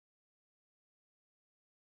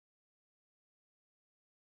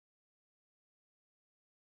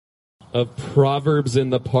of Proverbs in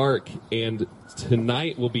the Park, and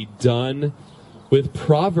tonight we'll be done with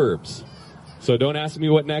Proverbs. So don't ask me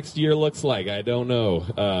what next year looks like. I don't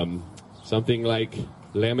know. Something like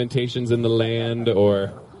Lamentations in the Land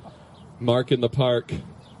or Mark in the Park,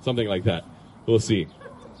 something like that. We'll see.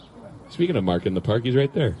 Speaking of Mark in the Park, he's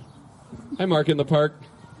right there. Hi, Mark in the Park.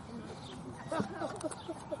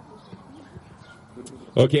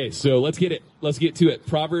 Okay, so let's get to it.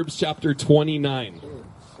 Proverbs chapter 29.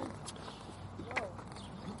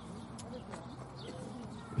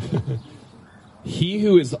 He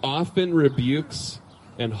who is often rebukes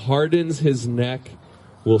and hardens his neck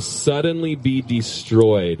will suddenly be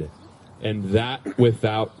destroyed, and that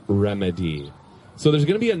without remedy. So there's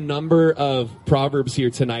going to be a number of proverbs here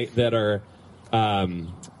tonight that are,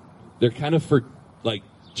 they're kind of for like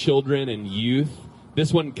children and youth.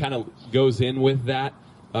 This one kind of goes in with that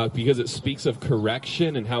because it speaks of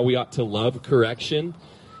correction and how we ought to love correction.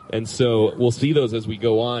 And so we'll see those as we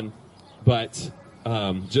go on. But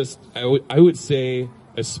I would say,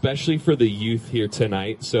 especially for the youth here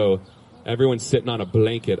tonight, so everyone's sitting on a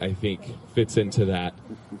blanket, I think, fits into that.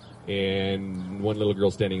 And one little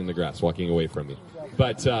girl standing in the grass, walking away from me.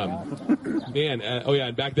 But, man, oh yeah,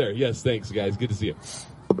 and back there. Yes, thanks, guys. Good to see you.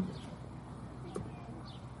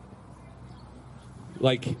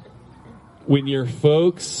 Like, when your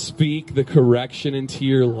folks speak the correction into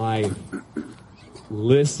your life,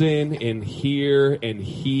 listen and hear and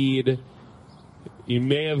heed. You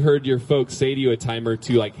may have heard your folks say to you a time or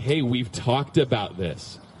two, like, hey, we've talked about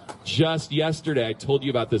this. Just yesterday, I told you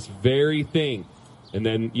about this very thing. And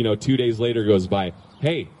then, 2 days later goes by,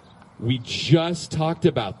 hey, we just talked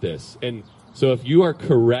about this. And so if you are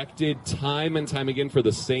corrected time and time again for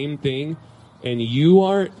the same thing, and you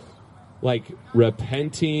aren't, like,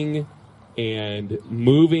 repenting and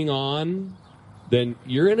moving on, then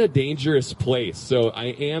you're in a dangerous place. So I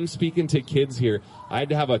am speaking to kids here. I had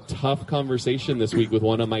to have a tough conversation this week with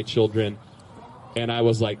one of my children, and I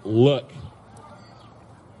was like, look,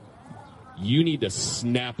 you need to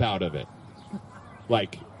snap out of it.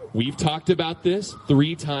 Like, we've talked about this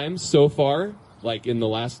 3 times so far, like in the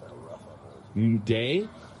last day,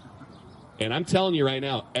 and I'm telling you right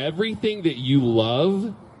now, everything that you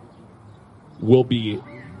love will be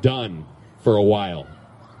done for a while,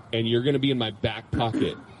 and you're going to be in my back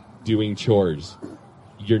pocket doing chores.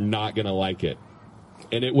 You're not going to like it.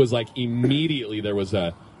 And it was like immediately there was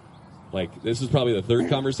this is probably the 3rd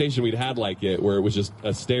conversation we'd had like it, where it was just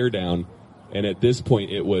a stare down. And at this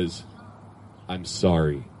point it was, I'm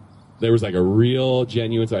sorry. There was like a real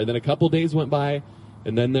genuine sorry. And then a couple days went by,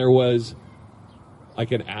 and then there was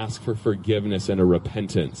like an ask for forgiveness and a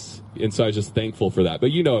repentance. And so I was just thankful for that. But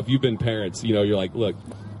if you've been parents, you're like, look,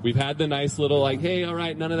 we've had the nice little like, hey, all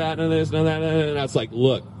right, none of that, none of this, none of that. And it's like,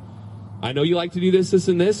 look, I know you like to do this, this,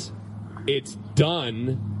 and this. It's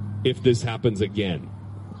done if this happens again.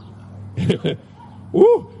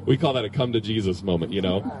 Woo! We call that a come to Jesus moment,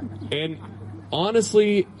 And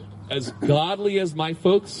honestly, as godly as my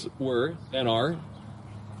folks were and are,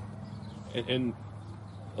 and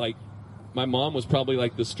like my mom was probably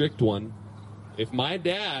like the strict one, if my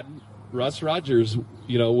dad, Russ Rodgers,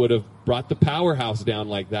 would have brought the powerhouse down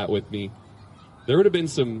like that with me, there would have been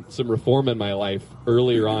some reform in my life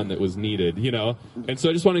earlier on that was needed, And so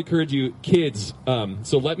I just want to encourage you, kids,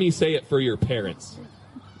 so let me say it for your parents.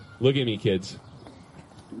 Look at me, kids.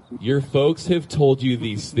 Your folks have told you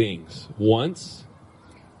these things once.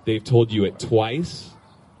 They've told you it twice.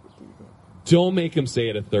 Don't make them say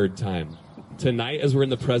it a 3rd time. Tonight, as we're in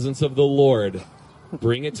the presence of the Lord,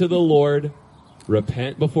 bring it to the Lord.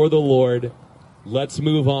 Repent before the Lord. Let's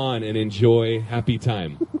move on and enjoy happy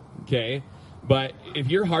time. Okay? But if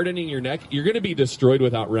you're hardening your neck, you're going to be destroyed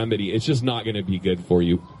without remedy. It's just not going to be good for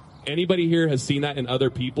you. Anybody here has seen that in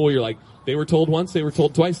other people? You're like, they were told once, they were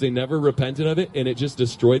told twice, they never repented of it, and it just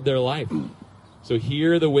destroyed their life. So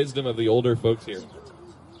hear the wisdom of the older folks here.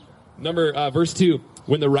 Verse 2,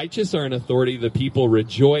 when the righteous are in authority, the people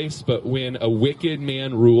rejoice, but when a wicked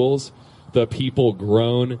man rules, the people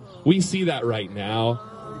groan. We see that right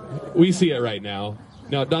now. We see it right now.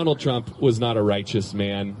 Now, Donald Trump was not a righteous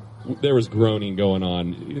man. There was groaning going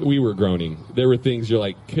on. We were groaning. There were things you're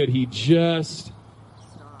like, could he just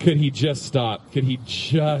stop? Could he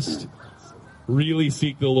just really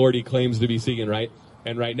seek the Lord he claims to be seeking, right?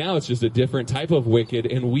 And right now it's just a different type of wicked,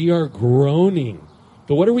 and we are groaning.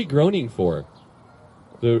 But what are we groaning for?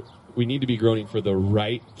 We need to be groaning for the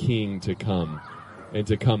right king to come and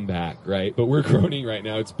to come back, right? But we're groaning right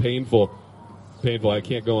now. It's painful. I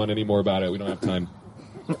can't go on any more about it. We don't have time.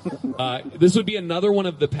 This would be another one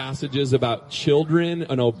of the passages about children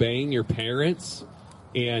and obeying your parents,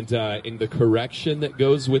 and in the correction that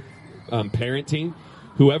goes with parenting.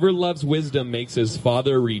 Whoever loves wisdom makes his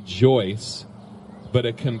father rejoice, but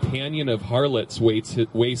a companion of harlots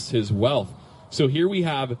wastes his wealth. So here you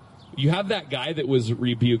have that guy that was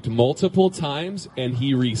rebuked multiple times, and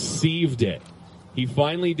he received it. He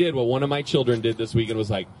finally did what one of my children did this week and was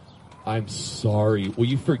like, I'm sorry. Will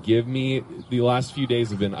you forgive me? The last few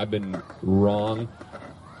days I've been wrong.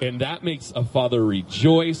 And that makes a father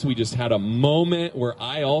rejoice. We just had a moment where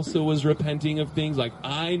I also was repenting of things. Like,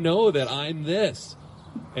 I know that I'm this.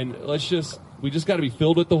 And we just got to be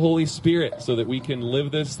filled with the Holy Spirit so that we can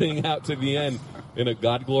live this thing out to the end in a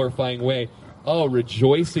God-glorifying way. Oh,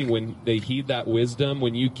 rejoicing when they heed that wisdom,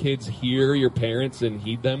 when you kids hear your parents and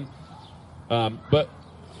heed them. But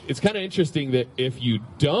it's kind of interesting that if you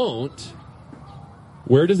don't,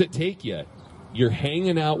 where does it take you? You're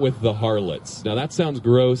hanging out with the harlots. Now, that sounds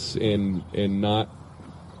gross and not,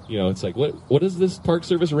 it's like, what is this Park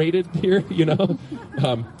Service rated here,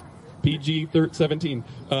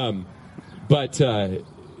 PG-17. But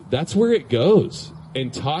that's where it goes.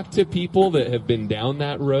 And talk to people that have been down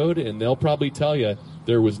that road, and they'll probably tell you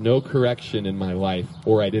there was no correction in my life,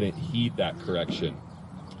 or I didn't heed that correction.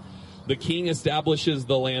 The king establishes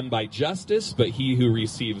the land by justice, but he who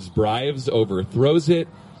receives bribes overthrows it.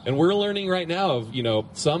 And we're learning right now of,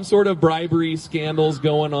 some sort of bribery scandals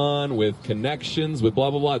going on with connections, with blah,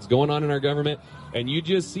 blah, blah. It's going on in our government. And you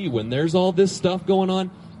just see when there's all this stuff going on,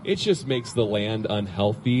 it just makes the land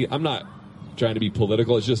unhealthy. I'm not trying to be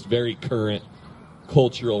political. It's just very current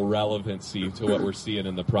cultural relevancy to what we're seeing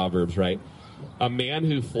in the Proverbs, right? A man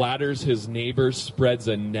who flatters his neighbor spreads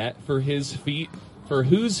a net for his feet. For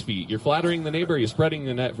whose feet? You're flattering the neighbor. You're spreading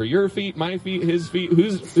the net for your feet, my feet, his feet.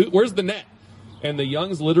 Where's the net? And the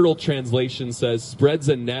Young's literal translation says, spreads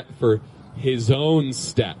a net for his own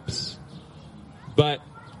steps. But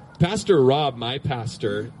Pastor Rob, my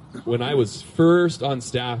pastor, when I was first on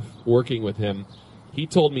staff working with him, he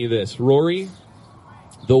told me this, Rory,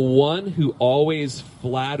 the one who always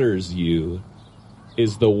flatters you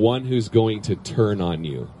is the one who's going to turn on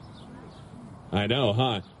you. I know,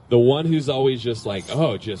 huh? The one who's always just like,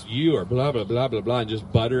 oh, just you or blah, blah, blah, blah, blah, and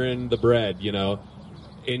just buttering the bread,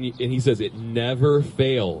 And he says it never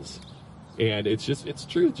fails. And it's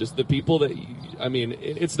true. Just the people that,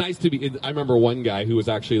 it's nice to be, I remember one guy who was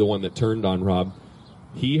actually the one that turned on Rob.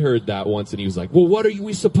 He heard that once and he was like, well, what are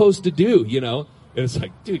we supposed to do? And it's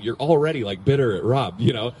like, dude, you're already like bitter at Rob,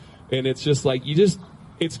 and it's just like,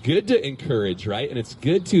 it's good to encourage, right? And it's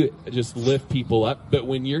good to just lift people up. But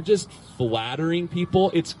when you're just flattering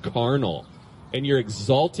people, it's carnal. And you're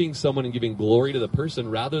exalting someone and giving glory to the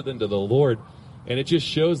person rather than to the Lord. And it just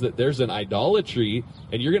shows that there's an idolatry,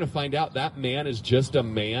 and you're going to find out that man is just a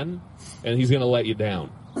man, and he's going to let you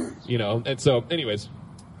down, And so, anyways,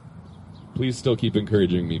 please still keep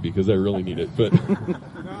encouraging me because I really need it. But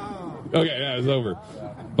okay, yeah, it's over.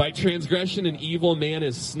 By transgression, an evil man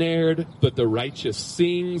is snared, but the righteous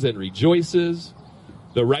sings and rejoices.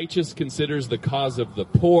 The righteous considers the cause of the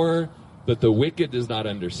poor, but the wicked does not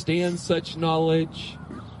understand such knowledge.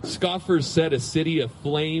 Scoffers set a city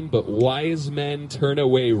aflame, but wise men turn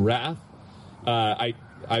away wrath.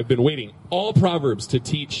 I've been waiting all Proverbs to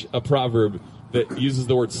teach a proverb that uses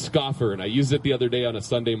the word scoffer, and I used it the other day on a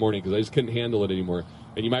Sunday morning because I just couldn't handle it anymore.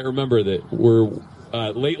 And you might remember that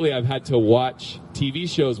lately I've had to watch TV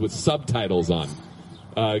shows with subtitles on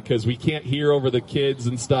because we can't hear over the kids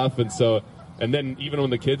and stuff, and then even when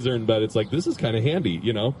the kids are in bed, it's like, this is kind of handy,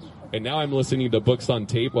 And now I'm listening to books on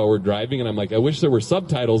tape while we're driving, and I'm like, I wish there were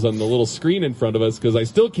subtitles on the little screen in front of us because I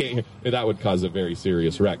still can't hear. That would cause a very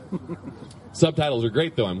serious wreck. Subtitles are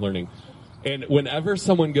great, though, I'm learning. And whenever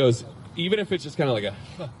someone goes, even if it's just kind of like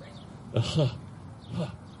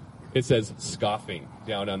it says scoffing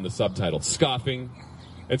down on the subtitle. Scoffing.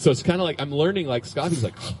 And so it's kind of like, I'm learning like scoffing's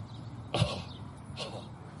like,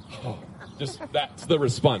 just that's the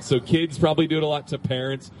response. So kids probably do it a lot to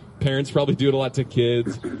parents. Parents probably do it a lot to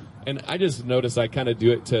kids. And I just noticed I kind of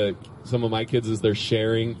do it to some of my kids as they're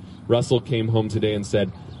sharing. Russell came home today and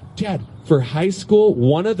said, Dad, for high school,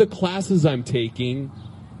 one of the classes I'm taking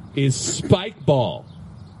is spike ball.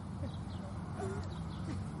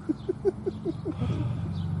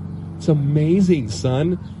 It's amazing,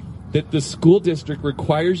 son, that the school district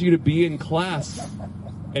requires you to be in class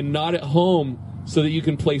and not at home so that you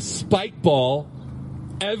can play spike ball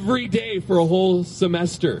every day for a whole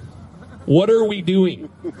semester. What are we doing?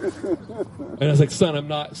 And I was like, son, I'm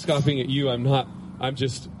not scoffing at you.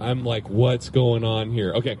 I'm like, what's going on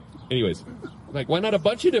here? Okay, anyways. Like, why not a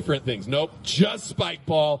bunch of different things? Nope, just spike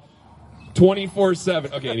ball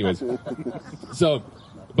 24/7. Okay, anyways. So,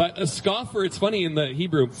 but a scoffer, it's funny in the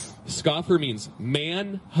Hebrew, scoffer means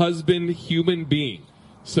man, husband, human being.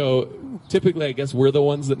 So typically, I guess we're the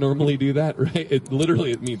ones that normally do that, right? It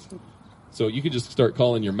means, so you could just start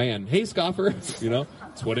calling your man, hey, scoffer,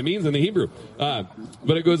 that's what it means in the Hebrew. But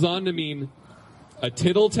it goes on to mean a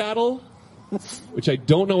tittle tattle, which I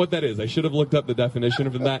don't know what that is. I should have looked up the definition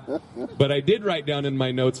of that. But I did write down in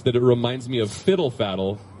my notes that it reminds me of fiddle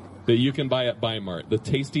faddle that you can buy at Bi-Mart. The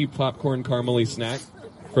tasty popcorn caramely snack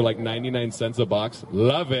for like 99 cents a box.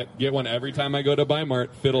 Love it. Get one every time I go to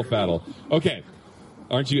Bi-Mart. Fiddle faddle. Okay.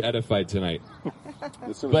 Aren't you edified tonight?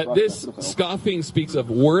 But this scoffing speaks of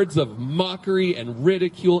words of mockery and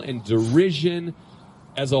ridicule and derision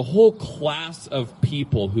as a whole class of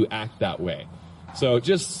people who act that way. So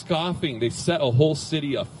just scoffing, they set a whole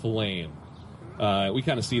city aflame. We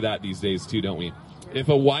kind of see that these days too, don't we? If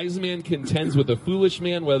a wise man contends with a foolish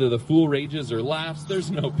man, whether the fool rages or laughs,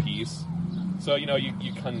 there's no peace. So,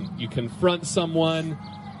 you confront someone,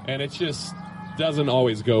 and it just doesn't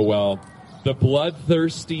always go well. The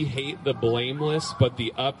bloodthirsty hate the blameless, but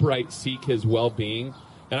the upright seek his well-being.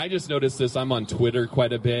 And I just noticed this. I'm on Twitter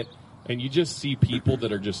quite a bit, and you just see people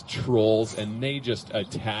that are just trolls, and they just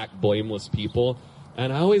attack blameless people.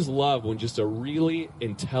 And I always love when just a really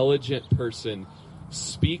intelligent person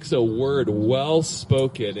speaks a word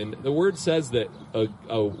well-spoken. And the word says that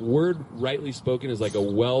a word rightly spoken is like a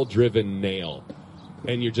well-driven nail.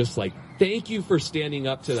 And you're just like, thank you for standing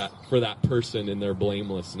up to that, for that person in their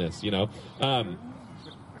blamelessness,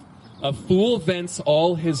 A fool vents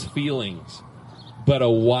all his feelings, but a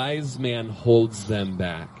wise man holds them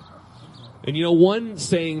back. And one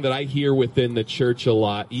saying that I hear within the church a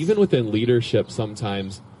lot, even within leadership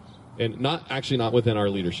sometimes, and not within our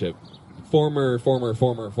leadership, former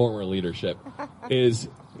leadership, is,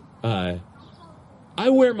 I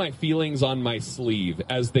wear my feelings on my sleeve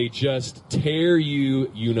as they just tear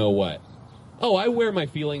you know what. Oh, I wear my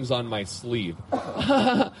feelings on my sleeve.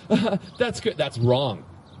 That's good. That's wrong.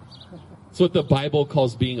 It's what the Bible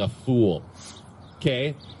calls being a fool.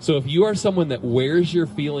 Okay? So if you are someone that wears your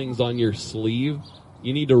feelings on your sleeve,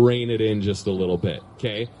 you need to rein it in just a little bit.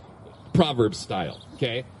 Okay? Proverbs style.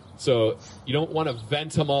 Okay? So you don't want to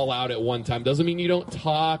vent them all out at one time. Doesn't mean you don't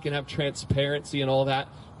talk and have transparency and all that.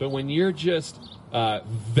 But when you're just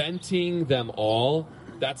venting them all,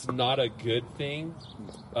 that's not a good thing.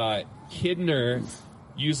 Kidner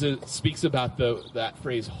speaks about that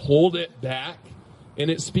phrase, hold it back,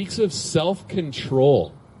 and it speaks of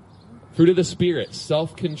self-control. Fruit of the Spirit,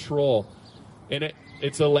 self-control. And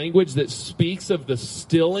it's a language that speaks of the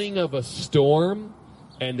stilling of a storm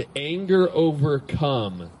and anger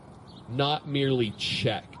overcome, not merely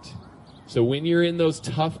checked. So when you're in those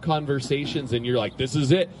tough conversations and you're like, this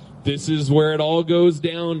is it. This is where it all goes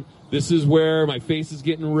down. This is where my face is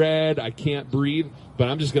getting red. I can't breathe. But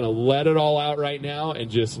I'm just going to let it all out right now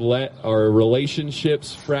and just let our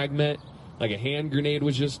relationships fragment like a hand grenade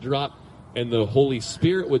was just dropped. And the Holy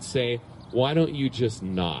Spirit would say, why don't you just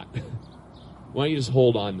not? Why don't you just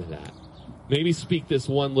hold on to that? Maybe speak this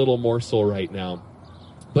one little morsel right now,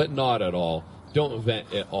 but not at all. Don't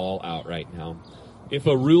vent it all out right now. If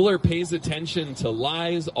a ruler pays attention to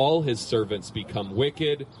lies, all his servants become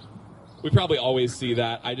wicked. We probably always see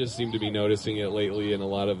that. I just seem to be noticing it lately in a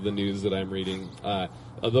lot of the news that I'm reading.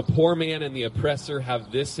 The poor man and the oppressor have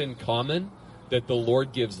this in common, that the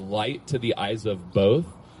Lord gives light to the eyes of both.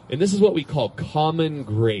 And this is what we call common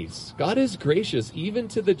grace. God is gracious even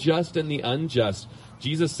to the just and the unjust.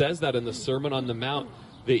 Jesus says that in the Sermon on the Mount,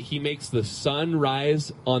 that he makes the sun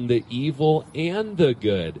rise on the evil and the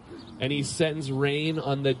good. And he sends rain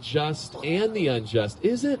on the just and the unjust.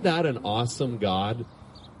 Isn't that an awesome God?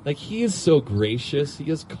 Like, he is so gracious. He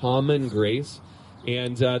has common grace.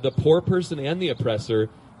 And the poor person and the oppressor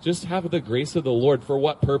just have the grace of the Lord. For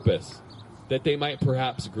what purpose? That they might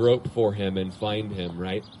perhaps grope for him and find him,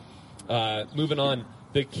 right? Moving on.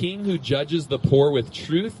 The king who judges the poor with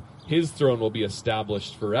truth, his throne will be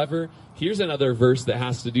established forever. Here's another verse that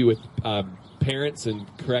has to do with parents and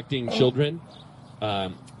correcting children.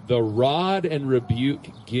 The rod and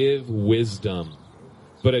rebuke give wisdom,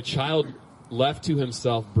 but a child left to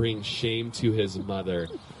himself brings shame to his mother.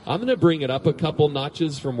 I'm going to bring it up a couple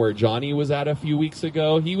notches from where Johnny was at a few weeks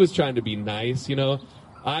ago. He was trying to be nice,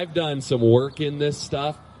 I've done some work in this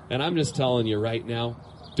stuff, and I'm just telling you right now,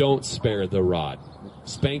 don't spare the rod.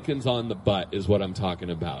 Spankings on the butt is what I'm talking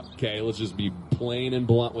about. Okay, let's just be plain and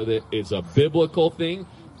blunt with it. It's a biblical thing.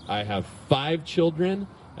 I have 5 children,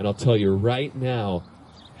 and I'll tell you right now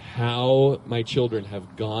how my children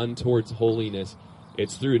have gone towards holiness.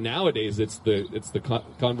 It's through, nowadays, it's the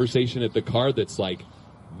conversation at the car that's like,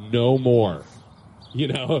 no more,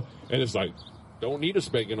 and it's like, don't need a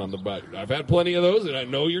spanking on the butt. I've had plenty of those, and I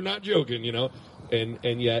know you're not joking,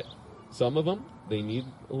 and yet some of them, they need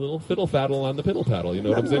a little fiddle faddle on the piddle paddle. You know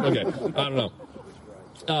what I'm saying? Okay, I don't know.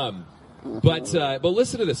 But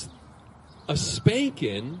listen to this: a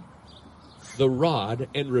spanking, the rod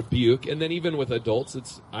and rebuke, and then even with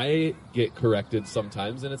adults, I get corrected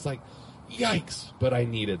sometimes, and it's like, yikes! But I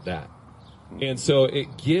needed that, and so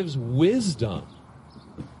it gives wisdom.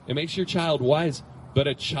 It makes your child wise. But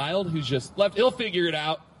a child who's just left, he'll figure it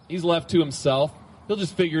out. He's left to himself. He'll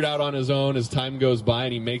just figure it out on his own as time goes by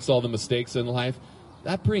and he makes all the mistakes in life.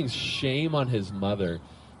 That brings shame on his mother.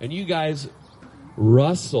 And you guys,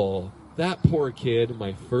 Russell, that poor kid,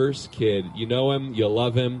 my first kid, you know him, you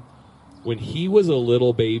love him. When he was a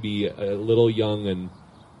little baby, a little young, and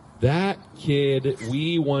that kid,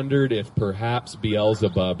 we wondered if perhaps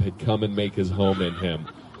Beelzebub had come and make his home in him.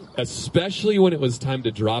 Especially when it was time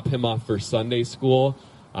to drop him off for Sunday school.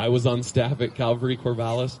 I was on staff at Calvary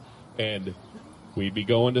Corvallis, and we'd be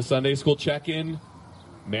going to Sunday school check-in.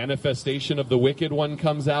 Manifestation of the wicked one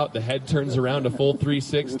comes out. The head turns around a full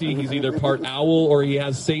 360. He's either part owl or he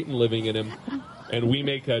has Satan living in him. And we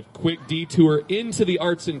make a quick detour into the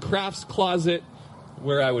arts and crafts closet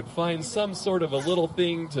where I would find some sort of a little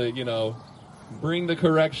thing to, bring the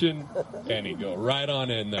correction, and he'd go right on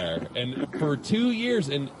in there. And for 2 years,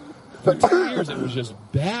 it was just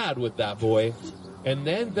bad with that boy. And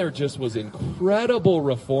then there just was incredible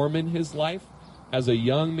reform in his life as a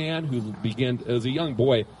young man as a young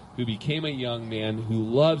boy who became a young man who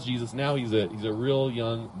loves Jesus. Now he's a real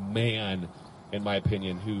young man, in my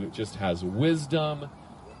opinion, who just has wisdom.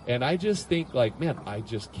 And I just think, man, I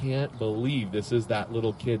just can't believe this is that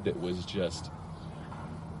little kid that was just,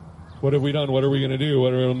 what have we done? What are we going to do?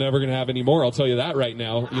 We're never going to have any more. I'll tell you that right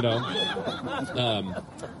now,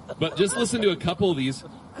 But just listen to a couple of these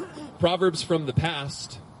Proverbs from the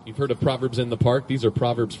past. You've heard of Proverbs in the Park. These are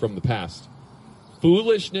Proverbs from the past.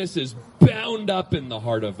 Foolishness is bound up in the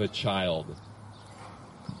heart of a child.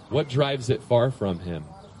 What drives it far from him?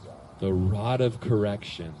 The rod of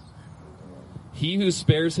correction. He who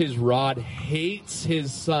spares his rod hates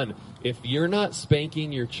his son. If you're not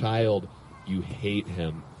spanking your child, you hate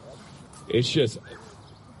him. It's just,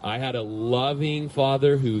 I had a loving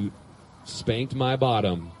father who spanked my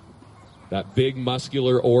bottom, that big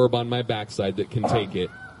muscular orb on my backside that can take it,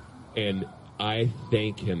 and I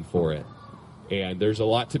thank him for it. And there's a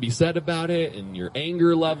lot to be said about it, and your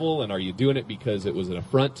anger level, and are you doing it because it was an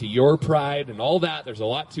affront to your pride, and all that. There's a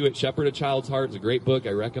lot to it. Shepherd a Child's Heart is a great book.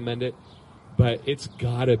 I recommend it. But it's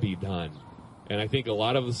got to be done. And I think a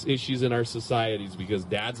lot of the issues in our society is because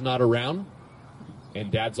dad's not around,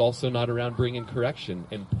 and dad's also not around bringing correction.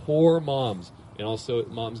 And poor moms, and also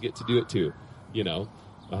moms get to do it too,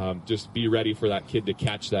 just be ready for that kid to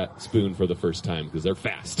catch that spoon for the first time because they're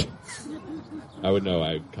fast. I would know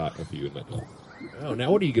I caught a few in my oh,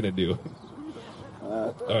 now what are you going to do?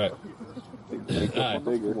 All right.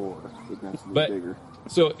 But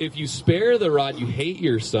so if you spare the rod, you hate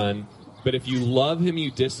your son, but if you love him,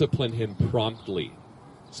 you discipline him promptly.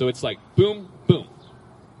 So it's like boom, boom,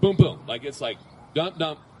 boom, boom. Like it's like dump,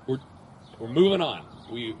 dump. We're moving on.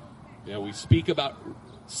 We speak about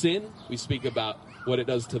sin. We speak about what it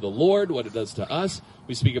does to the Lord, what it does to us.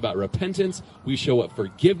 We speak about repentance. We show what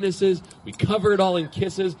forgiveness is. We cover it all in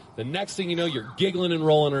kisses. The next thing you know, you're giggling and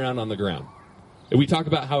rolling around on the ground. And we talk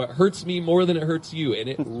about how it hurts me more than it hurts you. And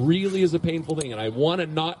it really is a painful thing. And I want to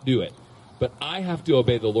not do it. But I have to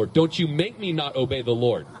obey the Lord. Don't you make me not obey the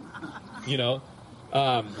Lord.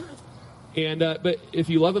 But if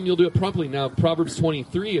you love him, you'll do it promptly. Now, Proverbs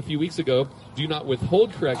 23, a few weeks ago, do not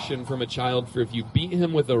withhold correction from a child, for if you beat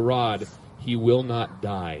him with a rod, he will not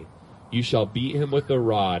die. You shall beat him with a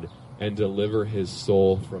rod and deliver his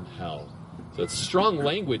soul from hell. So it's strong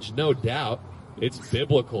language, no doubt. It's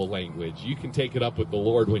biblical language. You can take it up with the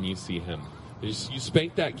Lord when you see him. You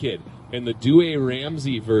spank that kid. And the Douay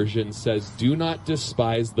Ramsey version says, do not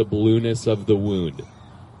despise the blueness of the wound.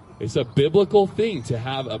 It's a biblical thing to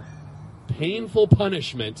have a painful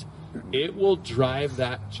punishment. It will drive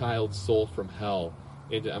that child's soul from hell.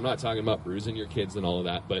 I'm not talking about bruising your kids and all of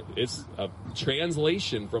that, but it's a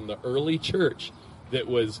translation from the early church that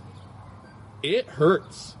was, it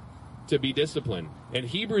hurts to be disciplined. And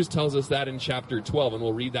Hebrews tells us that in chapter 12, and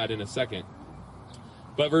we'll read that in a second.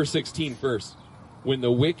 But verse 16 first. When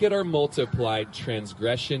the wicked are multiplied,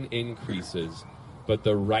 transgression increases, but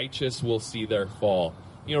the righteous will see their fall.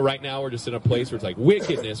 Right now we're just in a place where it's like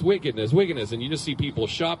wickedness, wickedness, wickedness, and you just see people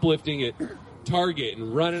shoplifting at Target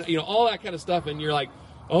and running, all that kind of stuff, and you're like,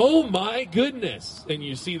 oh my goodness. And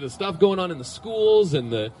you see the stuff going on in the schools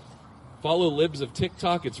and the follow libs of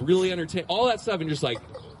TikTok. It's really entertaining, all that stuff, and you're just like,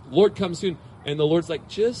 Lord, come soon. And the Lord's like,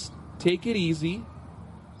 just take it easy.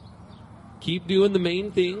 keep doing the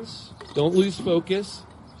main things. Don't lose focus.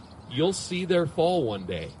 You'll see their fall one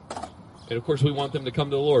day. And of course, we want them to come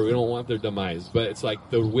to the Lord. We don't want their demise. But it's like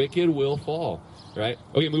the wicked will fall, right?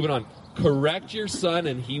 Okay, moving on. Correct your son,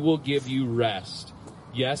 and he will give you rest.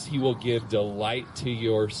 Yes, he will give delight to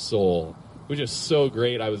your soul, which is so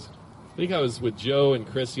great. I think I was with Joe and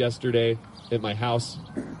Chris yesterday at my house,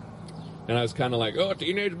 and I was kind of like, oh,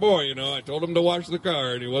 teenage boy, I told him to wash the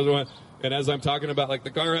car, and he wasn't. And as I'm talking about, like,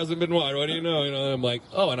 the car hasn't been washed, what do you know? I'm like,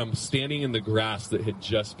 oh, and I'm standing in the grass that had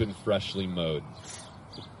just been freshly mowed.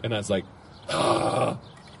 And I was like,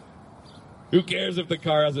 who cares if the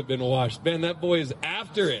car hasn't been washed? Man, that boy is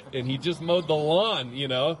after it, and he just mowed the lawn,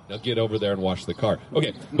 Now get over there and wash the car.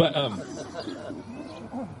 Okay, but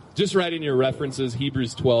just write in your references,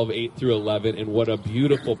 Hebrews 12, 8 through 11, and what a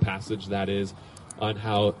beautiful passage that is on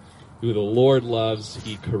how who the Lord loves,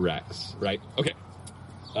 he corrects, right? Okay,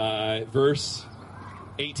 verse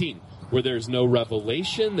 18. Where there's no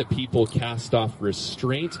revelation, the people cast off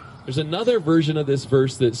restraint. There's another version of this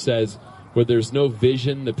verse that says, where there's no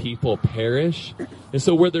vision, the people perish. And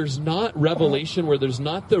so where there's not revelation, where there's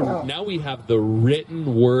not now we have the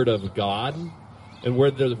written word of God. And where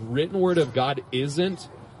the written word of God isn't,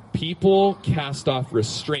 people cast off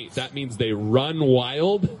restraint. That means they run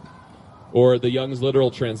wild, or the Young's literal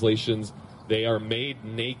translations, they are made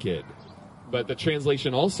naked. But the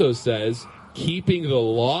translation also says, keeping the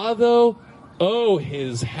law, though, oh,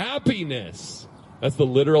 his happiness. That's the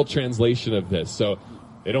literal translation of this. So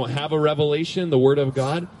they don't have a revelation, the word of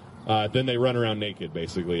God, then they run around naked,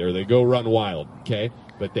 basically, or they go run wild, okay?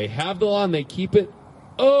 But they have the law and they keep it.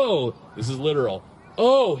 Oh, this is literal.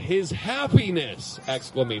 Oh, his happiness!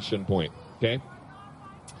 Exclamation point, okay?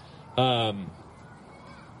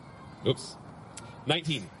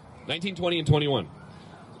 19, 20, and 21.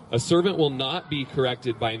 A servant will not be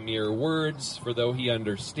corrected by mere words, for though he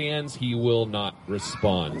understands, he will not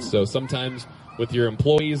respond. So sometimes with your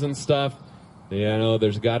employees and stuff,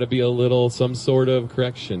 there's got to be some sort of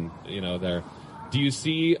correction, there. Do you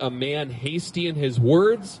see a man hasty in his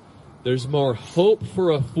words? There's more hope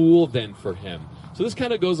for a fool than for him. So this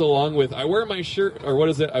kind of goes along with, I wear my shirt, or what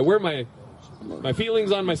is it? I wear my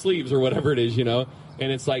feelings on my sleeves, or whatever it is, And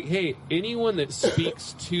it's like, hey, anyone that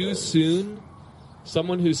speaks too soon,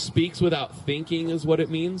 someone who speaks without thinking is what it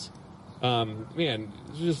means. Man,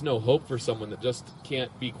 there's just no hope for someone that just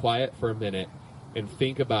can't be quiet for a minute and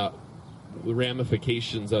think about the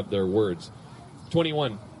ramifications of their words.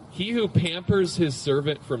 21. He who pampers his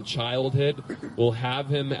servant from childhood will have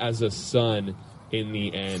him as a son in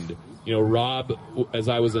the end. Rob, as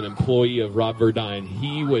I was an employee of Rob Verdine,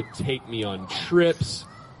 he would take me on trips,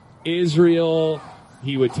 Israel.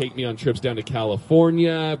 He would take me on trips down to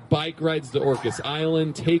California, bike rides to Orcas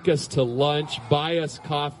Island, take us to lunch, buy us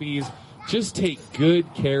coffees, just take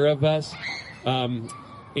good care of us. And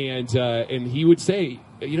he would say,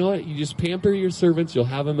 you know what, you just pamper your servants, you'll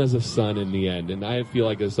have them as a son in the end. And I feel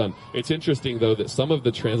like a son. It's interesting, though, that some of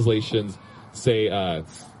the translations say, oh,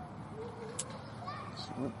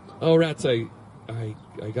 rats, I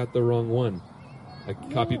got the wrong one. I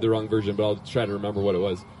copied the wrong version, but I'll try to remember what it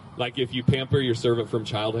was. Like, if you pamper your servant from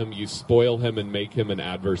childhood, you spoil him and make him an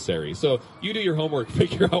adversary. So you do your homework,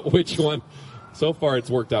 figure out which one. So far,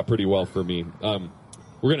 it's worked out pretty well for me. We're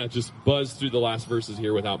going to just buzz through the last verses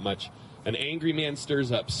here without much. An angry man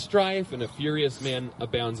stirs up strife, and a furious man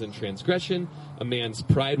abounds in transgression. A man's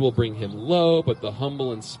pride will bring him low, but the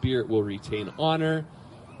humble in spirit will retain honor.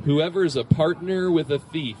 Whoever is a partner with a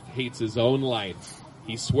thief hates his own life.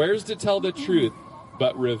 He swears to tell the truth,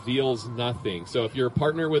 but reveals nothing. So if you're a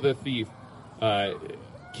partner with a thief,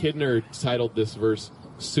 Kidner titled this verse,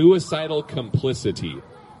 Suicidal Complicity.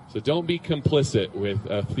 So don't be complicit with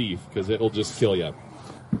a thief, because it'll just kill you.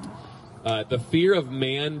 The fear of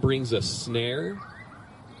man brings a snare,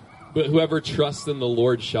 but whoever trusts in the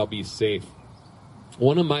Lord shall be safe.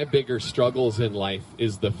 One of my bigger struggles in life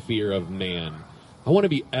is the fear of man. I want to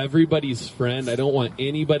be everybody's friend. I don't want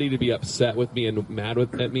anybody to be upset with me and mad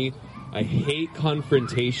at me. I hate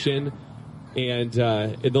confrontation, and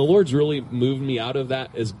the Lord's really moved me out of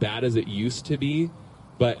that as bad as it used to be.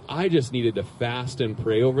 But I just needed to fast and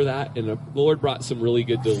pray over that, and the Lord brought some really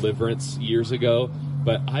good deliverance years ago.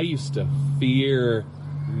 But I used to fear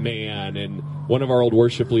man, and one of our old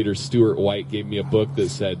worship leaders, Stuart White, gave me a book that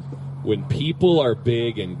said, When People Are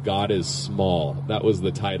Big and God is Small. That was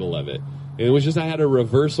the title of it. And it was just I had a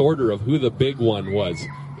reverse order of who the big one was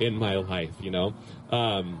in my life, And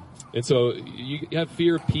so you have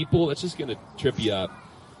fear of people. That's just going to trip you up.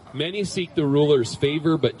 Many seek the ruler's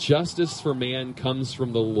favor, but justice for man comes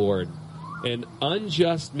from the Lord. An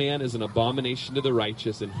unjust man is an abomination to the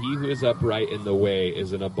righteous, and he who is upright in the way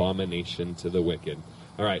is an abomination to the wicked.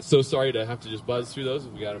 All right, so sorry to have to just buzz through those.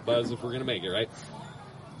 We got to buzz if we're going to make it, right?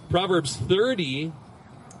 Proverbs 30,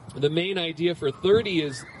 the main idea for 30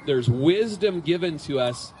 is there's wisdom given to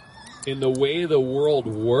us in the way the world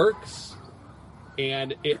works,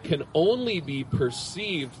 and it can only be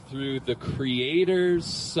perceived through the Creator's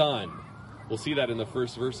Son. We'll see that in the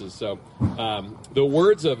first verses. So, the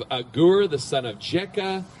words of Agur, the son of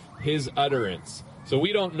Jekah, his utterance. So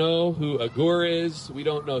we don't know who Agur is. We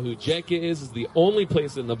don't know who Jekah is. It's the only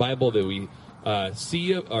place in the Bible that we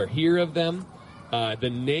see or hear of them. The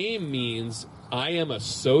name means, I am a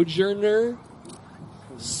sojourner,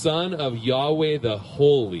 son of Yahweh the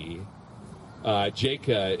Holy.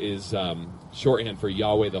 Jekah is shorthand for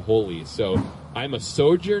Yahweh the Holy. So I'm a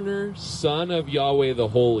sojourner, son of Yahweh the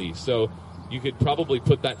Holy. So you could probably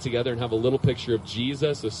put that together and have a little picture of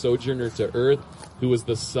Jesus, a sojourner to earth, who was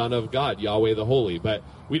the Son of God, Yahweh the Holy. But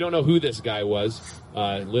we don't know who this guy was,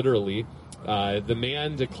 literally. The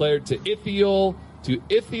man declared to Ithiel,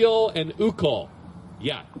 and Ukal.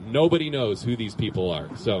 Yeah, nobody knows who these people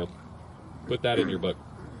are. So put that in your book,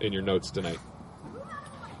 in your notes tonight.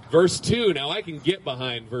 Verse 2, now I can get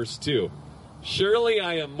behind verse 2. Surely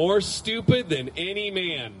I am more stupid than any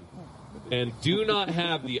man, and do not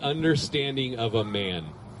have the understanding of a man.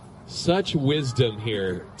 Such wisdom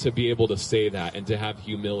here to be able to say that and to have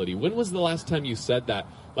humility. When was the last time you said that?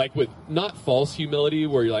 Like with not false humility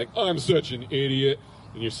where you're like, oh, I'm such an idiot,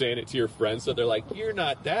 and you're saying it to your friends, so they're like, you're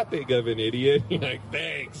not that big of an idiot. You're like,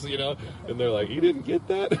 thanks, you know? And they're like, you didn't get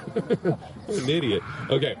that? I'm an idiot.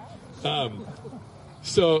 Okay.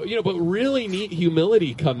 So, but really neat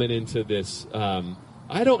humility coming into this.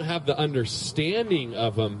 I don't have the understanding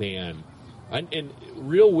of a man. And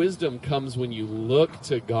real wisdom comes when you look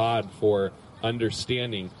to God for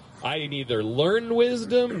understanding. I neither learn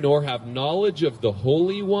wisdom nor have knowledge of the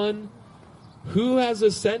Holy One. Who has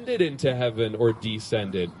ascended into heaven or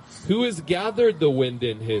descended? Who has gathered the wind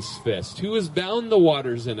in his fist? Who has bound the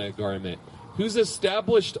waters in a garment? Who's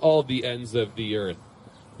established all the ends of the earth?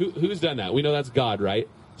 Who's done that? We know that's God, right?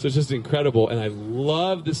 So it's just incredible. And I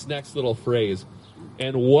love this next little phrase.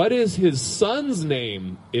 And what is his son's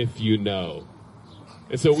name, if you know?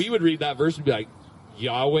 And so we would read that verse and be like,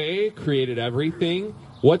 Yahweh created everything.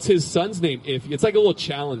 What's his son's name? It's like a little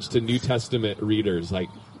challenge to New Testament readers. Like,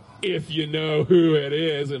 if you know who it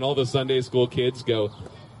is. And all the Sunday school kids go,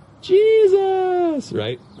 Jesus,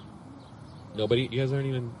 right? Nobody? You guys aren't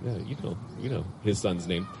even, yeah, you know his son's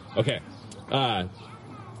name. Okay.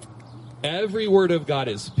 Every word of God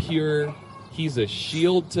is pure. He's a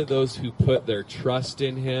shield to those who put their trust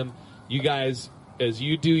in him. You guys, as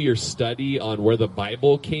you do your study on where the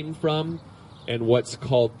Bible came from and what's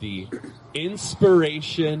called the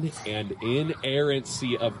inspiration and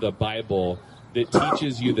inerrancy of the Bible, that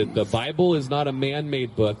teaches you that the Bible is not a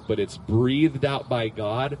man-made book, but it's breathed out by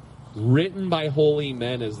God, written by holy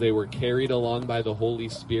men as they were carried along by the Holy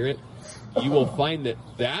Spirit, you will find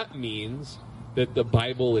that means that the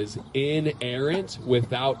Bible is inerrant,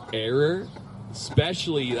 without error,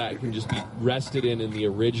 especially that can just be rested in the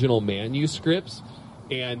original manuscripts.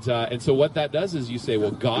 And so what that does is you say,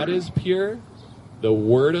 well, God is pure, the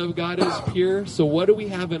Word of God is pure, so what do we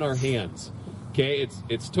have in our hands? Okay,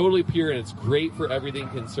 it's totally pure, and it's great for everything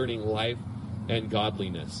concerning life and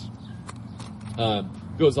godliness.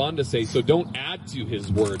 Goes on to say, so don't add to his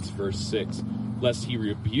words, verse 6, lest he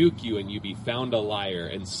rebuke you and you be found a liar.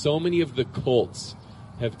 And so many of the cults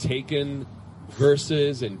have taken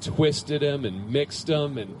verses and twisted them and mixed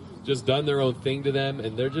them and just done their own thing to them,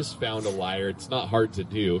 and they're just found a liar. It's not hard to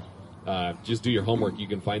do. Just do your homework. You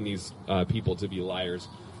can find these people to be liars.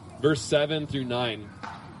 Verse 7 through 9,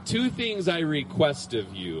 2 things I request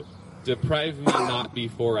of you. Deprive me not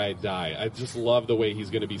before I die. I just love the way he's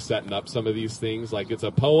going to be setting up some of these things. Like it's a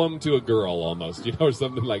poem to a girl almost, or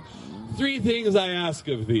something like 3 things I ask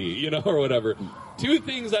of thee, or whatever. 2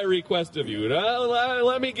 things I request of you.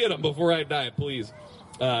 Let me get them before I die, please.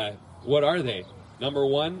 What are they? Number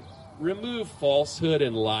 1, remove falsehood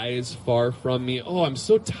and lies far from me. Oh, I'm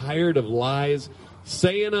so tired of lies,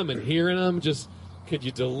 saying them and hearing them. Just, could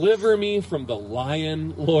you deliver me from the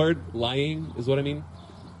lion, Lord? Lying is what I mean.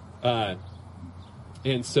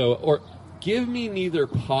 And so, or give me neither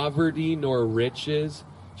poverty nor riches.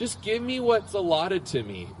 Just give me what's allotted to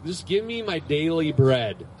me. Just give me my daily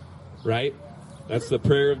bread, right? That's the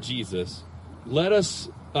prayer of Jesus. Lest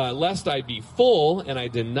I be full and I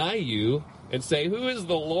deny you and say, who is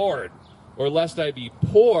the Lord? Or lest I be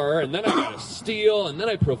poor and then I gotta steal and then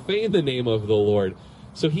I profane the name of the Lord.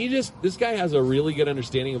 So this guy has a really good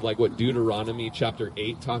understanding of like what Deuteronomy chapter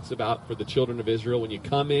 8 talks about for the children of Israel. When you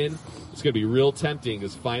come in, it's going to be real tempting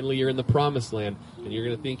because finally you're in the promised land and you're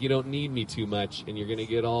going to think you don't need me too much and you're going to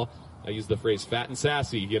get all, I use the phrase fat and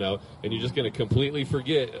sassy, you know, and you're just going to completely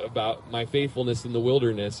forget about my faithfulness in the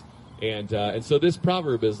wilderness. And so this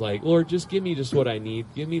proverb is like, Lord, just give me just what I need.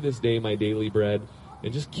 Give me this day my daily bread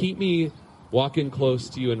and just keep me walking close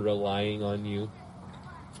to you and relying on you.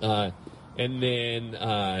 And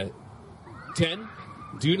then 10,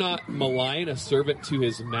 do not malign a servant to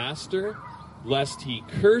his master, lest he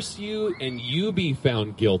curse you and you be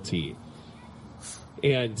found guilty.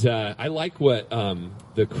 And I like what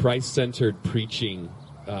the Christ-centered preaching,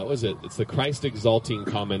 it's the Christ-exalting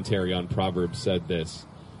commentary on Proverbs said this.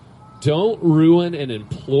 Don't ruin an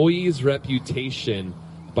employee's reputation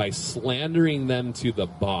by slandering them to the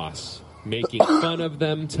boss, making fun of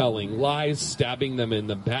them, telling lies, stabbing them in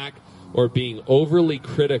the back, or being overly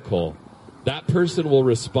critical. That person will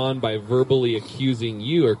respond by verbally accusing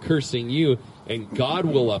you or cursing you, and God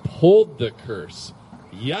will uphold the curse.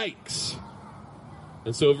 Yikes.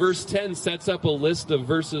 And so verse 10 sets up a list of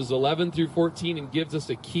verses 11 through 14 and gives us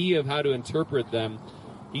a key of how to interpret them.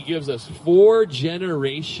 He gives us 4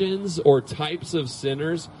 generations or types of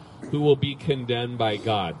sinners who will be condemned by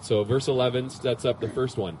God. So verse 11 sets up the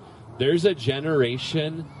first one. There's a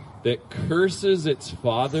generation that curses its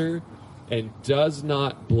father and does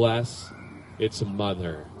not bless its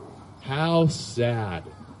mother. How sad.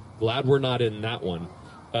 Glad we're not in that one.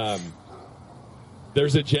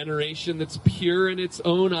 There's a generation that's pure in its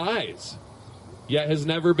own eyes, yet has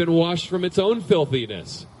never been washed from its own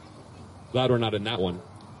filthiness. Glad we're not in that one.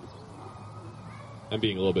 I'm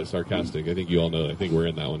being a little bit sarcastic. I think you all know. I think we're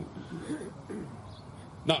in that one.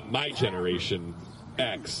 Not my generation,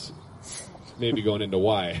 X. Maybe going into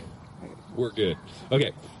Y. We're good.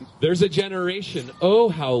 Okay. There's a generation, oh,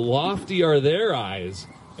 how lofty are their eyes,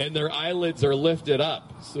 and their eyelids are lifted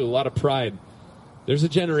up. So a lot of pride. There's a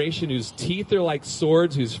generation whose teeth are like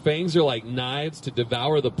swords, whose fangs are like knives to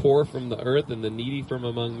devour the poor from the earth and the needy from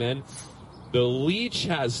among men. The leech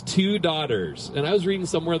has 2 daughters. And I was reading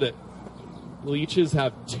somewhere that leeches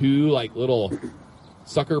have 2 like little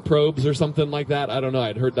sucker probes or something like that. I don't know.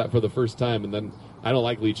 I'd heard that for the first time, and then I don't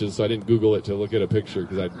like leeches, so I didn't Google it to look at a picture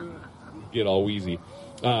because I'd get all wheezy.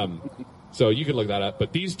 So you can look that up.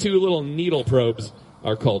 But these 2 little needle probes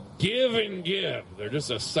are called give and give. They're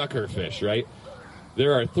just a sucker fish, right?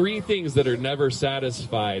 There are 3 things that are never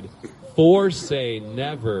satisfied. 4 say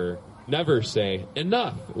never say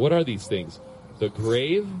enough. What are these things? The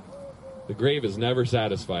grave is never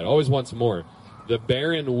satisfied, always wants more. The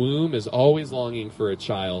barren womb is always longing for a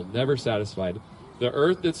child, never satisfied. The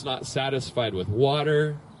earth that's not satisfied with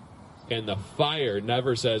water, and the fire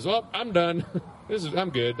never says, well, I'm done. I'm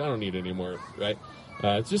good. I don't need any more, right?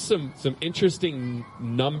 It's just some interesting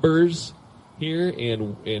numbers here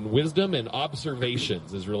in wisdom and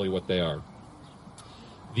observations is really what they are.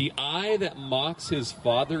 The eye that mocks his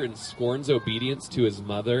father and scorns obedience to his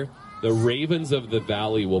mother, the ravens of the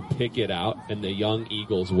valley will pick it out, and the young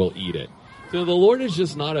eagles will eat it. So the Lord is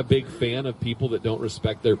just not a big fan of people that don't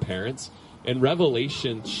respect their parents. And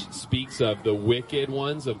Revelation speaks of the wicked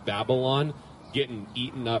ones of Babylon getting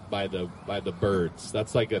eaten up by the birds.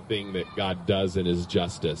 That's like a thing that God does in his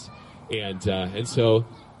justice. And so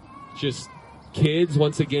just kids,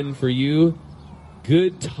 once again for you,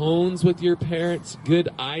 good tones with your parents, good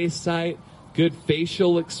eyesight, good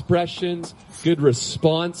facial expressions, good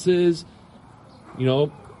responses,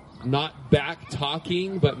 not back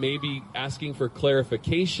talking, but maybe asking for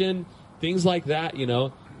clarification, things like that,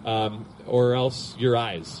 or else your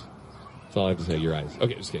eyes. That's all I have to say, your eyes.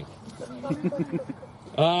 Okay, just kidding.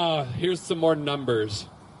 Here's some more numbers.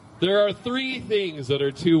 There are 3 things that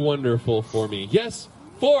are too wonderful for me. Yes,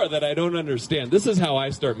 4 that I don't understand. This is how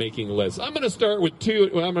I start making lists. I'm going to start with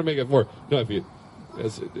 2. Well, I'm going to make it 4. No, I think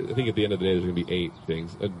at the end of the day there's going to be 8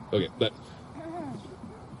 things. Okay, but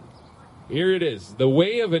here it is. The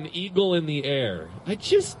way of an eagle in the air.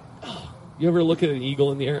 You ever look at an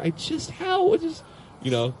eagle in the air?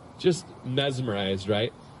 Just mesmerized,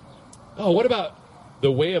 right? Oh, what about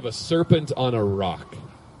the way of a serpent on a rock?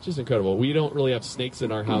 Just incredible. We don't really have snakes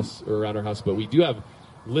in our house or around our house, but we do have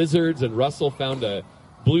lizards, and Russell found a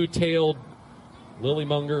blue-tailed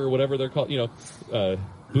lilymonger or whatever they're called.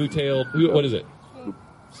 Blue-tailed, what is it?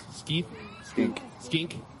 Skeet? Skink?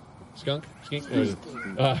 Skunk? Skink?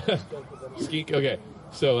 Skink, okay.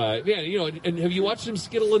 So, and have you watched them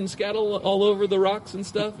skittle and scattle all over the rocks and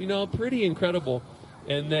stuff? Pretty incredible.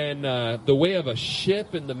 And then the way of a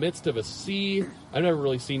ship in the midst of a sea. I've never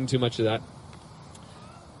really seen too much of that.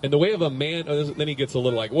 And the way of a man, then he gets a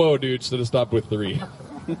little like, whoa, dude, should have stopped with 3.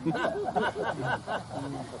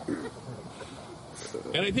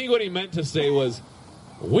 And I think what he meant to say was,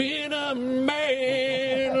 when a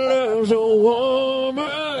man loves a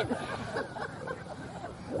woman,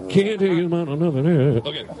 can't take his mind on nothing else.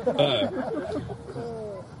 Okay.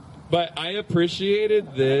 But I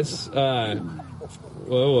appreciated this.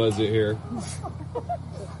 What was it here?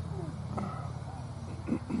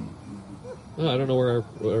 Oh, I don't know where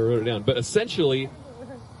I wrote it down. But essentially,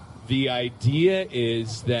 the idea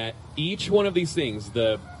is that each one of these things,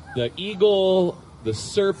 the eagle, the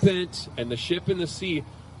serpent, and the ship in the sea,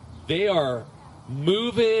 they are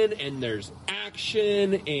moving, and there's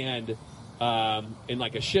action, and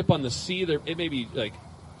like a ship on the sea, it may be like,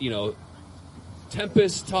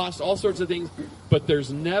 tempest tossed, all sorts of things, but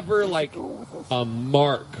there's never like a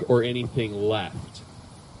mark or anything left.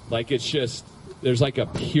 Like it's just, there's like a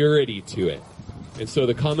purity to it. And so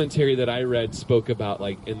the commentary that I read spoke about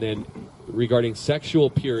and then regarding sexual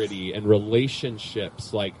purity and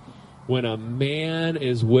relationships, like when a man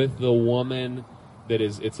is with the woman,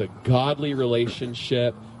 it's a godly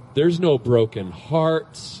relationship. There's no broken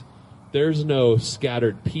hearts. There's no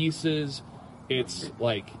scattered pieces. It's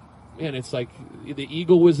like, man, it's like the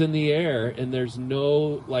eagle was in the air, and the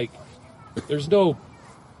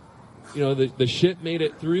ship made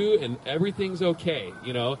it through, and everything's okay,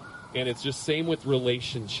 and it's just same with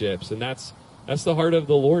relationships, and that's the heart of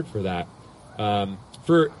the Lord for that.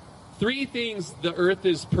 For 3 things, the earth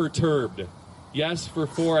is perturbed. Yes, for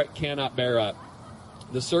 4, it cannot bear up.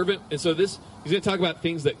 The servant, and so he's going to talk about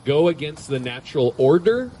things that go against the natural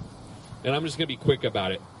order, and I'm just going to be quick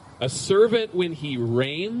about it. A servant when he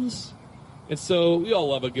reigns, and so we all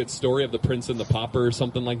love a good story of the Prince and the Pauper or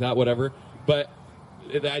something like that, whatever, but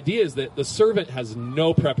the idea is that the servant has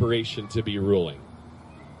no preparation to be ruling.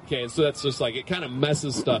 Okay, and so that's just like, it kind of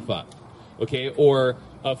messes stuff up. Okay, or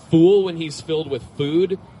a fool when he's filled with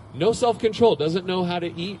food, no self-control, doesn't know how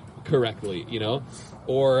to eat correctly,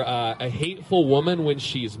 or a hateful woman when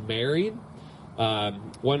she's married.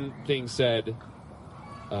 One thing said,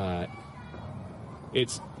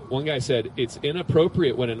 one guy said, it's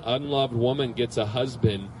inappropriate when an unloved woman gets a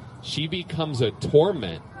husband, she becomes a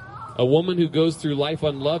torment. A woman who goes through life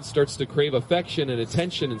unloved starts to crave affection and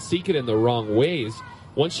attention and seek it in the wrong ways.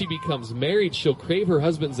 Once she becomes married, she'll crave her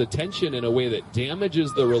husband's attention in a way that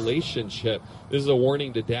damages the relationship. This is a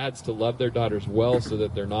warning to dads to love their daughters well so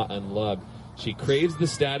that they're not unloved. She craves the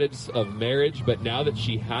status of marriage, but now that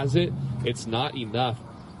she has it, it's not enough.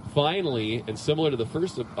 Finally, and similar to the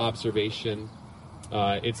first observation,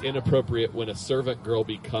 it's inappropriate when a servant girl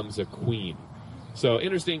becomes a queen. So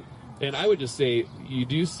interesting. And I would just say you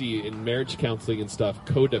do see in marriage counseling and stuff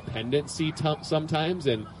codependency sometimes,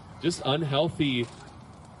 and just unhealthy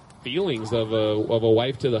feelings of a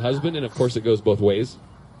wife to the husband, and of course it goes both ways.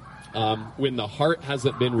 When the heart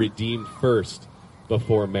hasn't been redeemed first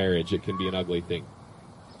before marriage, it can be an ugly thing.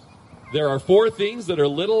 There are 4 things that are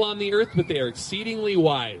little on the earth, but they are exceedingly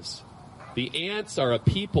wise. The ants are a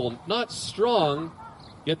people not strong,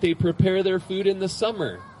 yet they prepare their food in the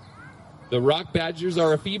summer. The rock badgers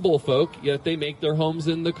are a feeble folk, yet they make their homes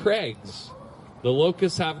in the crags. The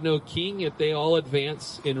locusts have no king, yet they all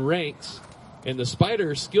advance in ranks. And the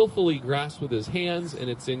spider skillfully grasps with his hands, and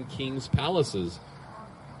it's in kings' palaces.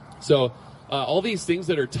 So all these things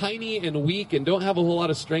that are tiny and weak and don't have a whole lot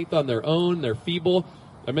of strength on their own, they're feeble.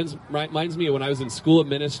 It reminds me of when I was in school of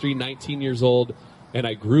ministry, 19 years old, and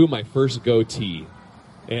I grew my first goatee.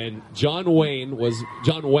 And John Wang,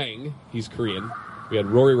 he's Korean. We had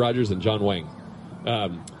Rory Rodgers and John Wang.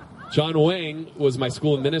 John Wang was my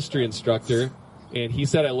school of ministry instructor, and he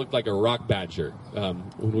said I looked like a rock badger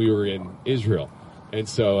when we were in Israel. And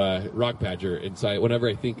so, rock badger. And so whenever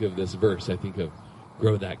I think of this verse, I think of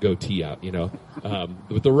grow that goatee out,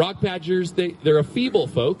 But the rock badgers, they're a feeble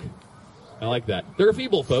folk. I like that. They're a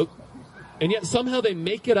feeble folk. And yet somehow they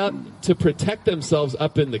make it up to protect themselves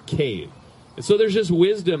up in the cave. And so there's just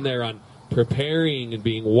wisdom there on preparing and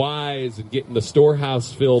being wise and getting the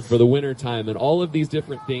storehouse filled for the wintertime and all of these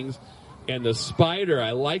different things. And the spider,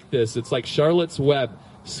 I like this. It's like Charlotte's Web,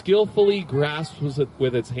 skillfully grasps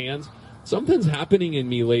with its hands. Something's happening in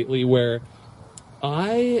me lately where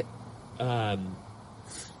I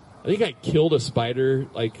think I killed a spider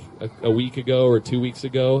like a week ago or 2 weeks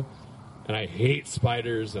ago. And I hate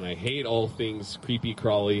spiders and I hate all things creepy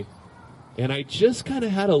crawly. And I just kind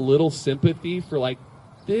of had a little sympathy for like,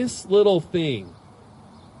 this little thing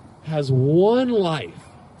has one life,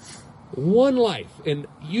 and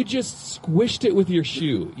you just squished it with your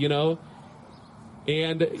shoe,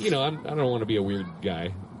 And, I don't want to be a weird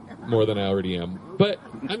guy more than I already am, but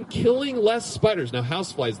I'm killing less spiders. Now,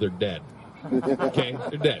 houseflies, they're dead. Okay?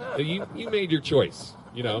 They're dead. You made your choice.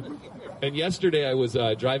 you know. And yesterday I was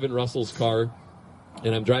driving Russell's car,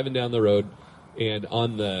 and I'm driving down the road, and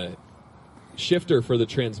on the shifter for the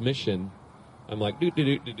transmission, I'm like, do,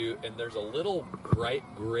 and there's a little bright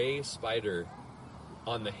gray spider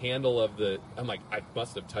on the handle of I'm like, I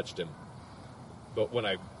must have touched him. But when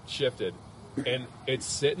I shifted, and it's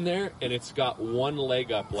sitting there, and it's got one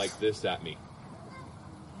leg up like this at me.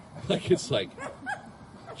 Like, it's like,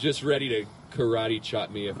 just ready to karate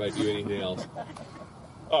chop me if I do anything else.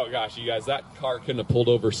 Oh, gosh, you guys, that car couldn't have pulled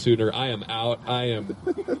over sooner. I am out. I am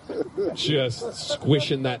just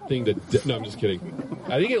squishing that thing to... No, I'm just kidding.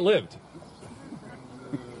 I think it lived.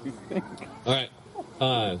 All right.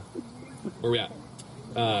 Where are we at?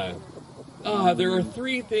 There are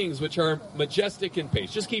 3 things which are majestic in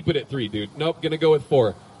pace. Just keep it at 3, dude. Nope, gonna go with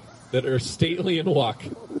 4. That are stately in walk.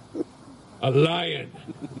 A lion,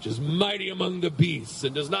 which is mighty among the beasts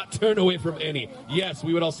and does not turn away from any. Yes,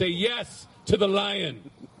 we would all say yes to the lion.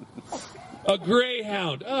 A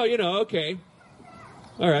greyhound. Oh, okay.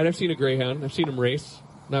 All right, I've seen a greyhound. I've seen him race.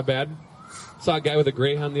 Not bad. Saw a guy with a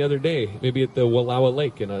greyhound the other day, maybe at the Wallowa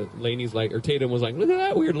Lake, and Laney's like, or Tatum was like, look at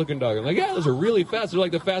that weird-looking dog. I'm like, yeah, those are really fast. They're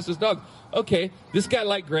like the fastest dog. Okay, this guy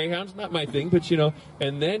liked greyhounds. Not my thing, but,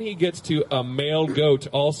 And then he gets to a male goat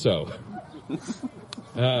also.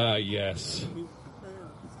 Yes.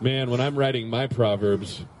 Man, when I'm writing my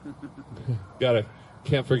Proverbs,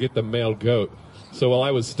 can't forget the male goat. So while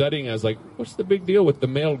I was studying, I was like, what's the big deal with the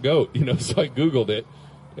male goat? So I Googled it,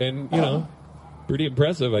 and, pretty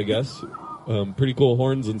impressive, I guess. Pretty cool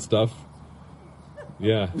horns and stuff.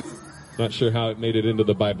 Yeah. Not sure how it made it into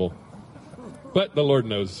the Bible. But the Lord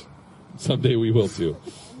knows. Someday we will too.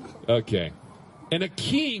 Okay. And a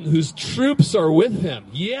king whose troops are with him.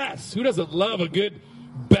 Yes. Who doesn't love a good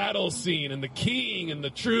battle scene and the king and the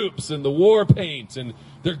troops and the war paint, and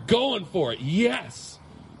they're going for it. Yes.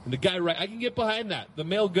 And the guy, I can get behind that. The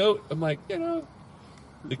male goat, I'm like,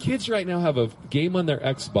 the kids right now have a game on their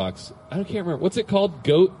Xbox. I can't remember. What's it called?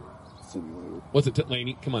 Goat? What's it,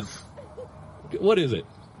 Laney? Come on. What is it?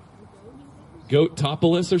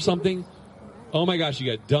 Goat-topolis or something? Oh my gosh, you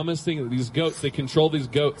got dumbest thing. These goats, they control these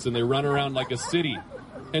goats and they run around like a city.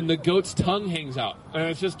 And the goat's tongue hangs out. And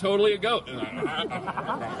it's just totally a goat.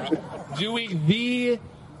 Doing the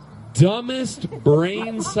dumbest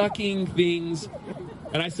brain-sucking things.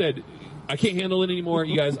 And I said, I can't handle it anymore.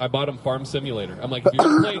 You guys, I bought him Farm Simulator. I'm like, if you're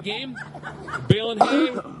going to play a game, baling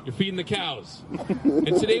hay, you're feeding the cows.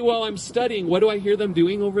 And today while I'm studying, what do I hear them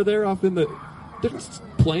doing over there off in the... They're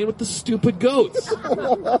playing with the stupid goats.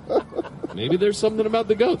 Maybe there's something about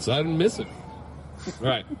the goats. I didn't miss it. All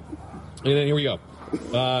right. And then here we go.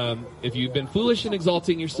 If you've been foolish in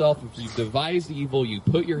exalting yourself, if you've devised evil, you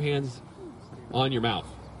put your hands on your mouth.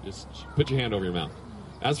 Just put your hand over your mouth.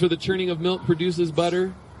 As for the churning of milk produces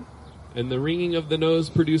butter, and the wringing of the nose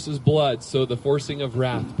produces blood, so the forcing of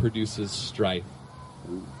wrath produces strife.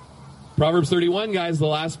 Proverbs 31, guys, the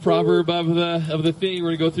last proverb of the thing. We're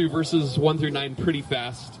going to go through verses 1 through 9 pretty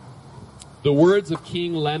fast. The words of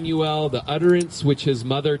King Lemuel, the utterance which his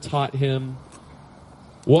mother taught him.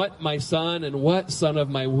 What, my son, and what, son of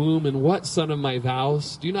my womb, and what, son of my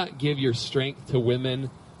vows? Do not give your strength to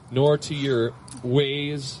women, nor to your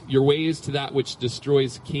ways to that which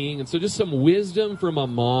destroys king. And so just some wisdom from a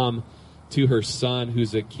mom to her son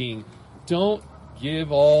who's a king. Don't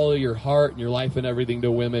give all your heart and your life and everything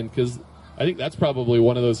to women, because I think that's probably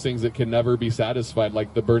one of those things that can never be satisfied,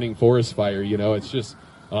 like the burning forest fire. It's just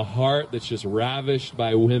a heart that's just ravished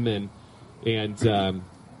by women. And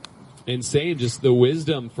saying just the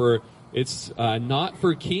wisdom for, it's not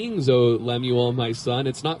for kings, O Lemuel, my son.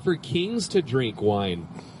 It's not for kings to drink wine,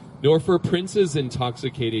 nor for princes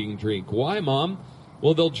intoxicating drink. Why, Mom?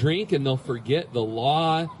 Well, they'll drink and they'll forget the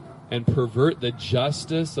law and pervert the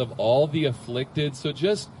justice of all the afflicted. So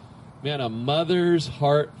just, man, a mother's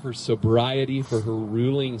heart for sobriety for her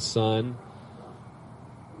ruling son.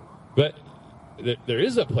 But there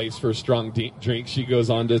is a place for strong drink, she goes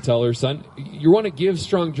on to tell her son. You want to give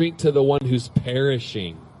strong drink to the one who's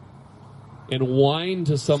perishing, and wine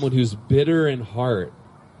to someone who's bitter in heart.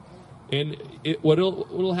 And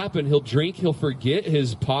what'll happen, he'll drink, he'll forget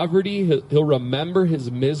his poverty, he'll remember his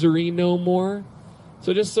misery no more.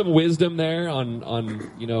 So just some wisdom there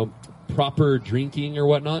on proper drinking or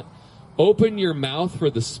whatnot. Open your mouth for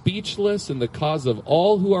the speechless and the cause of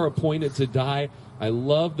all who are appointed to die. I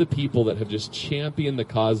love the people that have just championed the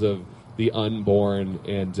cause of the unborn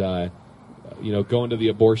and, going to the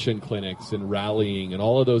abortion clinics and rallying and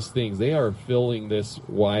all of those things. They are filling this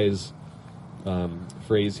wise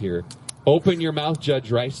phrase here. Open your mouth,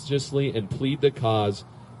 judge righteously, and plead the cause.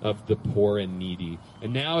 of the poor and needy.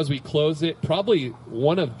 And now as we close it, probably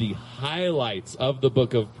one of the highlights of the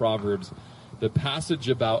book of Proverbs, the passage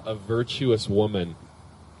about a virtuous woman.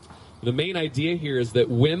 The main idea here is that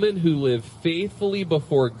women who live faithfully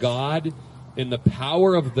before God in the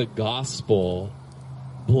power of the gospel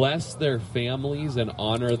bless their families and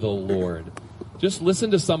honor the Lord. Just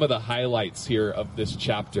listen to some of the highlights here of this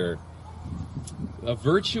chapter. A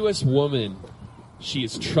virtuous woman, she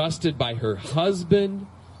is trusted by her husband.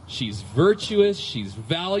 She's virtuous. She's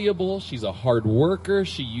valuable. She's a hard worker.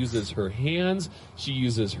 She uses her hands. She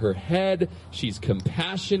uses her head. She's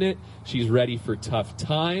compassionate. She's ready for tough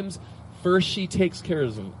times. First, she takes care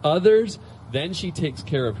of others. Then she takes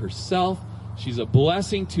care of herself. She's a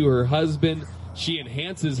blessing to her husband. She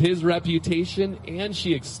enhances his reputation, and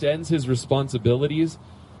she extends his responsibilities.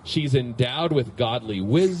 She's endowed with godly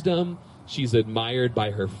wisdom. She's admired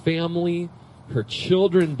by her family. Her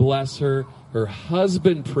children bless her. Her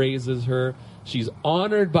husband praises her. She's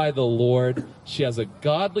honored by the Lord. She has a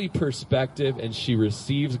godly perspective, and she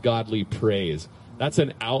receives godly praise. That's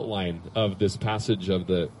an outline of this passage of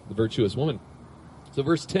the virtuous woman. So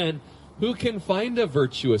verse 10, who can find a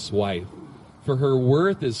virtuous wife? For her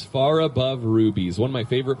worth is far above rubies. One of my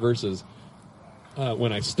favorite verses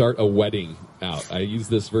when I start a wedding out. I use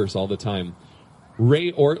this verse all the time.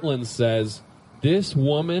 Ray Ortland says, this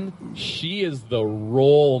woman, she is the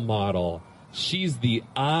role model. She's the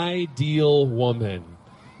ideal woman.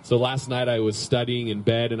 So last night I was studying in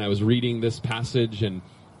bed and I was reading this passage, and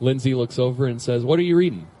Lindsay looks over and says, what are you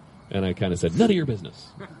reading? And I kind of said, none of your business.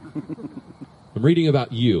 I'm reading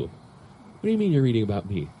about you. What do you mean you're reading about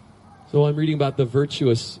me? So I'm reading about the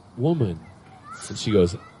virtuous woman. And she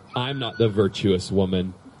goes, I'm not the virtuous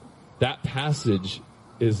woman. That passage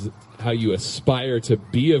is how you aspire to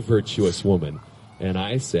be a virtuous woman. And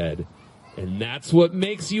I said, and that's what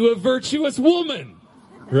makes you a virtuous woman,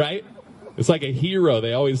 right? It's like a hero.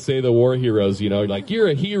 They always say the war heroes, like, you're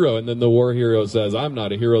a hero. And then the war hero says, I'm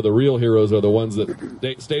not a hero. The real heroes are the ones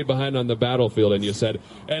that stayed behind on the battlefield. And you said,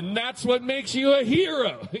 and that's what makes you a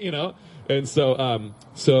hero, And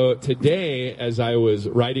so today, as I was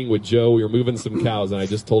riding with Joe, we were moving some cows, and I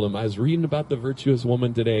just told him I was reading about the virtuous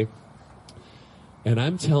woman today. And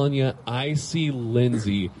I'm telling you, I see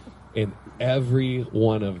Lindsay in every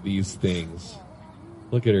one of these things.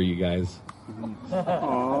 Look at her, you guys.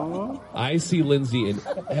 I see Lindsay in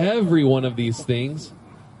every one of these things.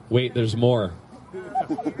 Wait, there's more.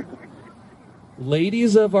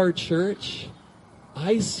 Ladies of our church,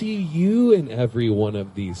 I see you in every one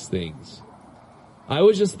of these things. I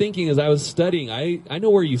was just thinking as I was studying, I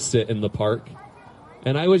know where you sit in the park.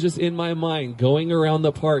 And I was just in my mind going around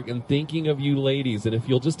the park and thinking of you ladies. And if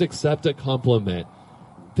you'll just accept a compliment,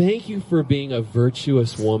 thank you for being a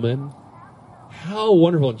virtuous woman. How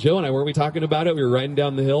wonderful. Joe and I, weren't we talking about it? We were riding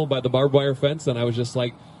down the hill by the barbed wire fence, and I was just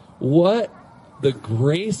like, what the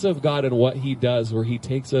grace of God and what he does, where he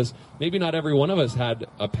takes us. Maybe not every one of us had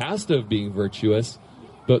a past of being virtuous,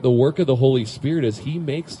 but the work of the Holy Spirit is he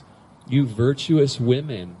makes you virtuous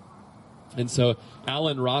women. And so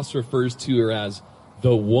Alan Ross refers to her as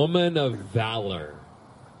the woman of valor.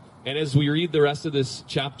 And as we read the rest of this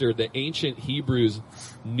chapter, the ancient Hebrews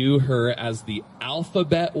knew her as the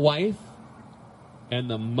alphabet wife and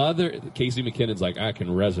the mother. Casey McKinnon's like, I can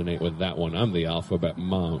resonate with that one. I'm the alphabet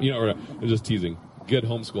mom. We're just teasing. Good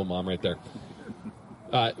homeschool mom right there.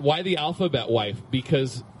 Why the alphabet wife?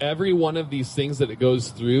 Because every one of these things that it goes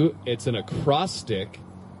through, it's an acrostic.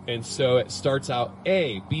 And so it starts out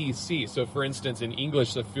A, B, C. So for instance, in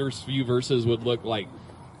English, the first few verses would look like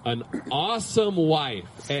an awesome wife.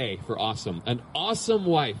 A for awesome. An awesome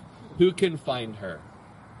wife. Who can find her?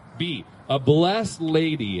 B, a blessed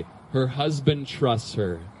lady. Her husband trusts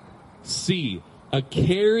her. C, a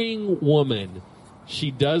caring woman. She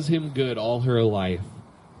does him good all her life.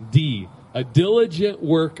 D, a diligent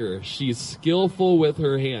worker. She's skillful with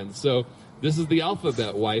her hands. So this is the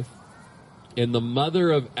alphabet wife. And the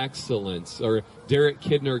mother of excellence, or Derek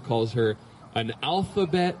Kidner calls her an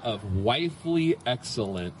alphabet of wifely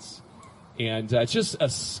excellence. And it's just a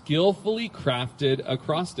skillfully crafted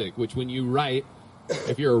acrostic, which when you write,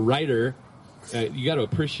 if you're a writer, you got to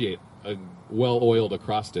appreciate a well-oiled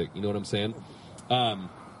acrostic. You know what I'm saying? And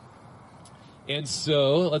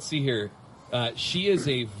so, let's see here. She is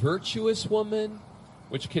a virtuous woman,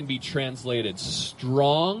 which can be translated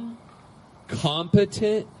strong,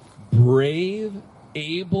 competent, brave,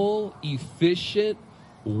 able, efficient,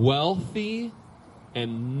 wealthy,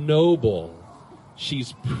 and noble.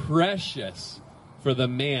 She's precious for the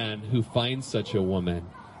man who finds such a woman.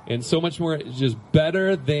 And so much more, just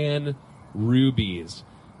better than rubies.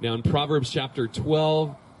 Now in Proverbs chapter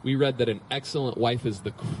 12, we read that an excellent wife is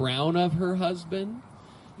the crown of her husband.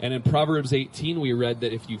 And in Proverbs 18, we read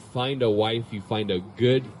that if you find a wife, you find a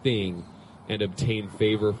good thing and obtain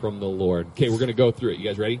favor from the Lord. Okay, we're going to go through it. You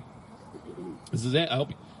guys ready? This is it.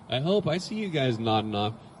 I hope I see you guys nodding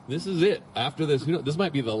off. This is it. After this, this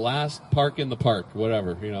might be the last park in the park,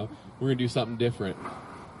 whatever, We're going to do something different.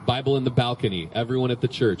 Bible in the balcony. Everyone at the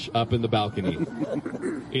church up in the balcony.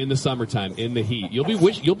 In the summertime, in the heat. You'll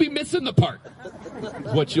be missing the park.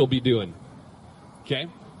 What you'll be doing. Okay?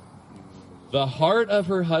 The heart of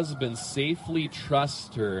her husband safely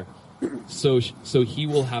trusts her, so he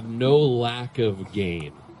will have no lack of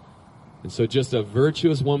gain. And so just a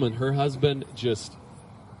virtuous woman, her husband just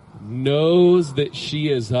knows that she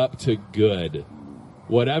is up to good.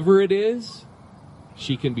 Whatever it is,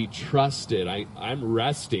 she can be trusted. I'm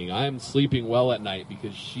resting. I'm sleeping well at night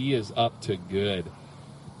because she is up to good.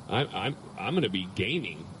 I'm going to be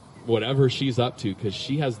gaining whatever she's up to because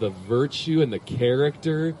she has the virtue and the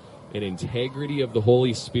character and integrity of the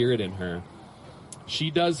Holy Spirit in her. She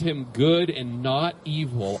does him good and not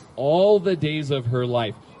evil all the days of her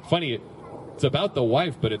life. Funny, it's about the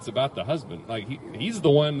wife, but it's about the husband. Like he's the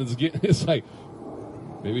one that's getting. It's like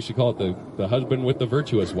maybe we should call it the husband with the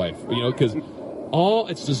virtuous wife. Because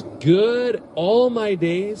it's just good all my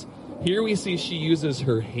days. Here we see she uses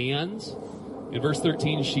her hands. In verse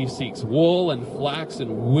 13, she seeks wool and flax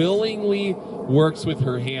and willingly works with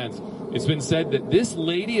her hands. It's been said that this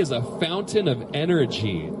lady is a fountain of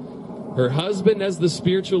energy. Her husband, as the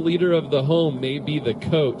spiritual leader of the home, may be the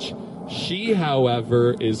coach. She,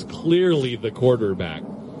 however, is clearly the quarterback.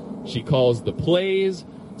 She calls the plays,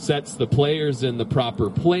 sets the players in the proper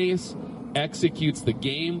place, executes the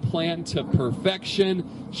game plan to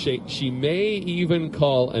perfection. She may even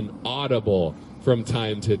call an audible from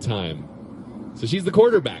time to time. So she's the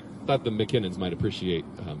quarterback. I thought the McKinnons might appreciate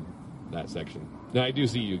that section. Now, I do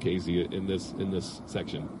see you, Casey, in this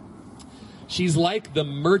section. She's like the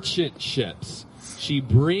merchant ships. She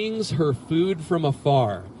brings her food from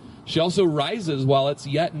afar. She also rises while it's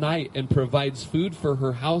yet night and provides food for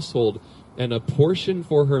her household and a portion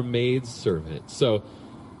for her maid servant. So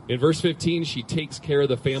in verse 15, she takes care of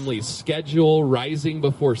the family's schedule, rising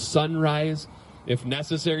before sunrise, if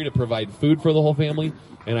necessary, to provide food for the whole family.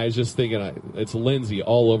 And I was just thinking, it's Lindsay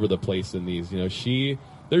all over the place in these.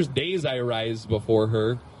 There's days I rise before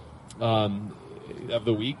her of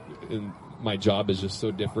the week, and my job is just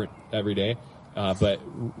so different every day. But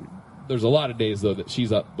there's a lot of days, though, that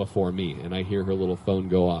she's up before me, and I hear her little phone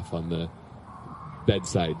go off on the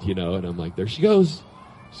bedside, and I'm like, there she goes.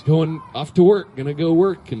 She's going off to work, going to go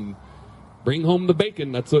work and bring home the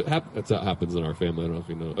bacon. That's what happens in our family. I don't know if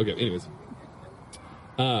you know. Okay, anyways.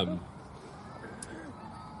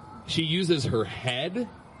 She uses her head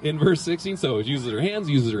in verse 16. So she uses her hands,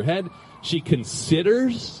 uses her head. She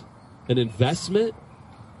considers an investment.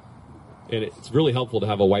 And it's really helpful to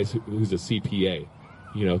have a wife who's a CPA,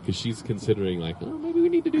 because she's considering maybe we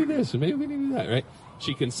need to do this and maybe we need to do that, right?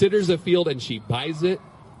 She considers a field and she buys it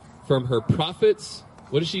from her profits.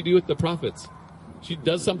 What does she do with the profits? She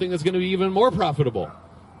does something that's going to be even more profitable.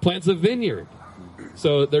 Plants a vineyard.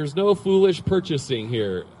 So there's no foolish purchasing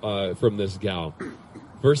here from this gal.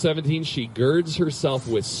 Verse 17, she girds herself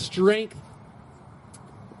with strength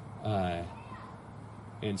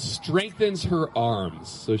and strengthens her arms.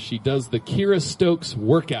 So she does the Kira Stokes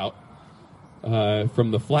workout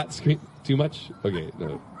from the flat screen. Too much? Okay,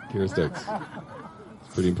 no. Kira Stokes.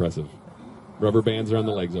 It's pretty impressive. Rubber bands around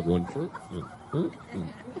the legs, everyone.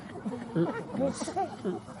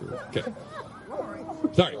 Okay.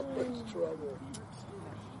 Sorry.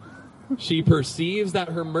 She perceives that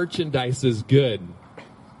her merchandise is good.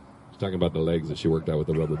 She's talking about the legs that she worked out with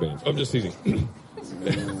the rubber bands. I'm just teasing.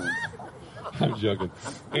 I'm joking.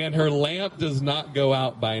 And her lamp does not go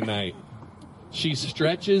out by night. She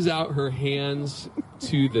stretches out her hands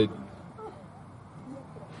to the...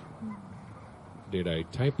 Did I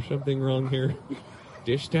type something wrong here?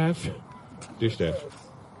 Distaff? Distaff.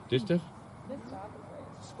 Distaff?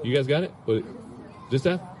 You guys got it? What?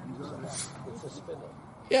 Distaff?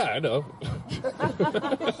 Yeah, I know.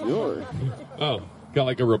 Sure. Oh, got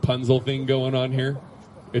like a Rapunzel thing going on here.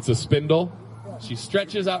 It's a spindle. She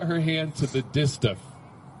stretches out her hand to the distaff.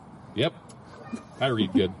 Yep. I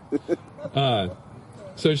read good.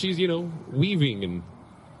 So she's, weaving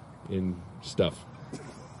and stuff.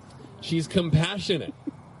 She's compassionate.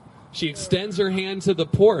 She extends her hand to the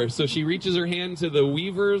poor. So she reaches her hand to the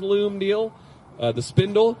weaver's loom deal, the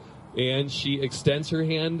spindle, and she extends her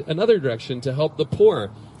hand another direction to help the poor.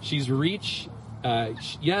 She reaches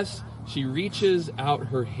out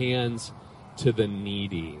her hands to the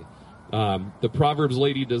needy. The Proverbs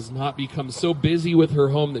lady does not become so busy with her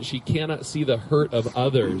home that she cannot see the hurt of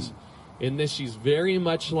others. In this, she's very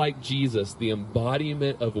much like Jesus, the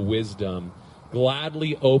embodiment of wisdom,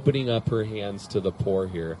 gladly opening up her hands to the poor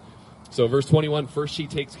here. So verse 21, first she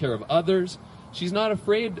takes care of others. She's not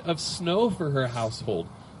afraid of snow for her household,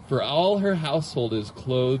 for all her household is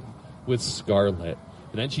clothed with scarlet.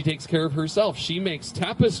 And then she takes care of herself. She makes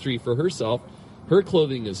tapestry for herself. Her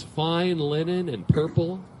clothing is fine linen and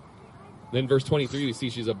purple. Then verse 23, we see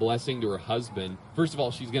she's a blessing to her husband. First of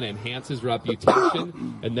all, she's going to enhance his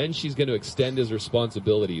reputation, and then she's going to extend his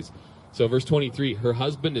responsibilities. So verse 23, her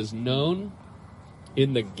husband is known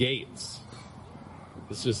in the gates.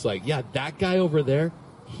 It's just like, yeah, that guy over there,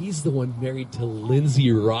 he's the one married to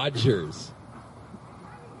Lindsay Rodgers.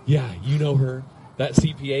 Yeah, you know her. That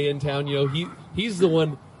CPA in town, he's the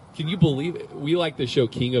one. Can you believe it? We like the show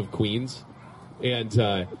King of Queens,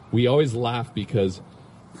 and we always laugh because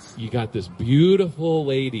you got this beautiful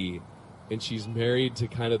lady, and she's married to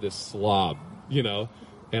kind of this slob, and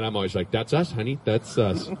I'm always like, that's us, honey. That's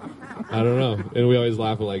us. I don't know. And we always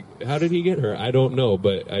laugh like, how did he get her? I don't know,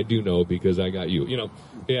 but I do know because I got you,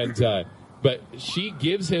 And, but she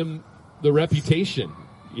gives him the reputation,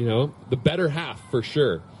 the better half for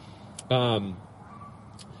sure.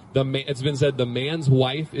 It's been said the man's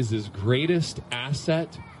wife is his greatest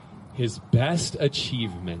asset, his best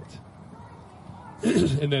achievement.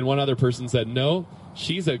 And then one other person said, no,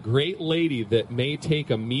 she's a great lady that may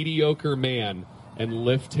take a mediocre man and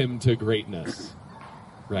lift him to greatness.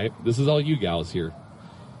 Right? This is all you gals here.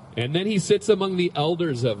 And then he sits among the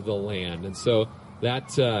elders of the land. And so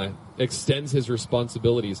that extends his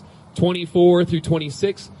responsibilities. 24 through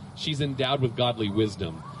 26, she's endowed with godly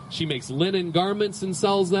wisdom. She makes linen garments and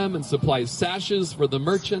sells them and supplies sashes for the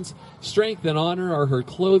merchants. Strength and honor are her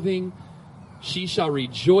clothing. She shall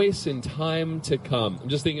rejoice in time to come. I'm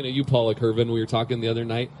just thinking of you, Paula Curvin. We were talking the other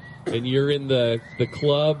night, and you're in the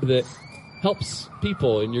club that helps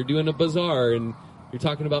people, and you're doing a bazaar, and you're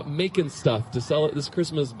talking about making stuff to sell at this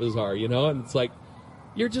Christmas bazaar, and it's like,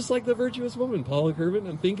 you're just like the virtuous woman, Paula Curvin.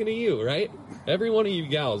 I'm thinking of you, right? Every one of you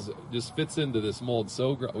gals just fits into this mold.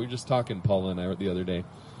 We were just talking, Paula and I, the other day.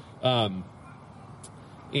 And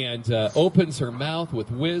opens her mouth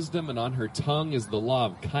with wisdom, and on her tongue is the law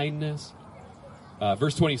of kindness.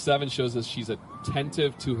 Verse 27 shows us she's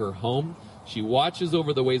attentive to her home. She watches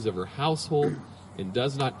over the ways of her household and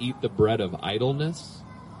does not eat the bread of idleness.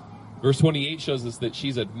 Verse 28 shows us that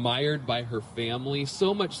she's admired by her family,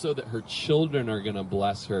 so much so that her children are going to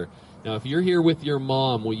bless her. Now, if you're here with your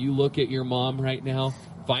mom, will you look at your mom right now?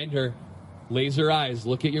 Find her. Laser eyes.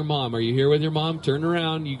 Look at your mom. Are you here with your mom? Turn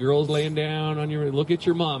around. You girls laying down on your... Look at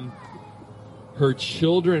your mom. Her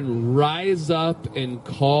children rise up and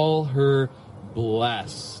call her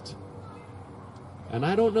blessed. And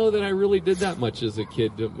I don't know that I really did that much as a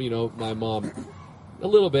kid. My mom, a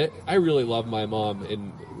little bit. I really love my mom,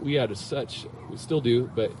 and we still do,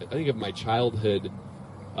 but I think of my childhood,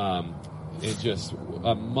 and just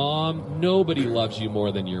a mom, nobody loves you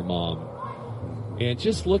more than your mom. And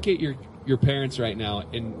just look at your parents right now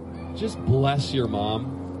and just bless your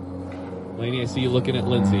mom. Lainey, I see you looking at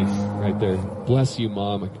Lindsay right there. Bless you,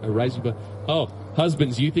 Mom. I rise you. Oh,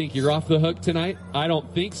 husbands, you think you're off the hook tonight? I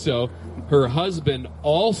don't think so. Her husband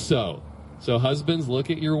also. So husbands, look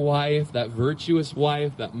at your wife, that virtuous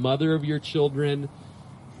wife, that mother of your children.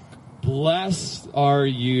 Blessed are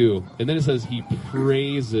you. And then it says he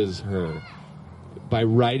praises her by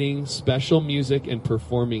writing special music and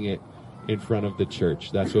performing it in front of the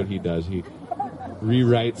church. That's what he does. He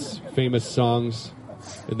rewrites famous songs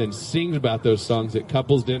and then sings about those songs at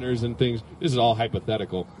couples dinners and things. This is all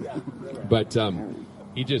hypothetical. But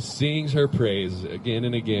he just sings her praise again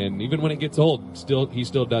and again. Even when it gets old, he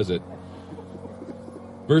still does it.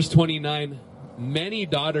 Verse 29, many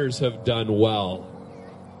daughters have done well.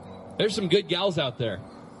 There's some good gals out there.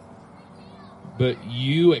 But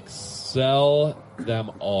you excel them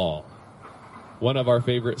all. One of our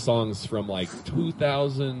favorite songs from like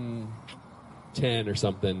 2010 or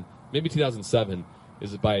something, maybe 2007,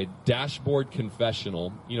 is by Dashboard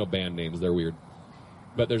Confessional. Band names, they're weird.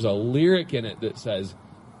 But there's a lyric in it that says,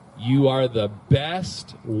 you are the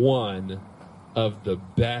best one of the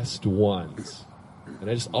best ones. And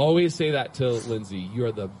I just always say that to Lindsay. You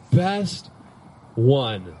are the best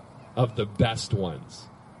one of the best ones.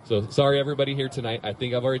 So sorry, everybody here tonight. I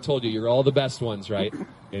think I've already told you, you're all the best ones, right?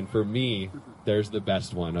 And for me, there's the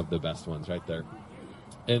best one of the best ones right there.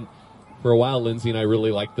 And for a while, Lindsay and I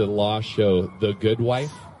really liked the Law show, The Good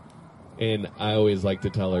Wife. And I always like to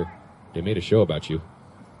tell her, they made a show about you.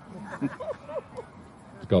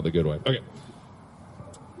 It's called The Good Wife. Okay.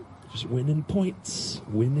 Just winning points.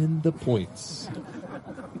 Winning the points.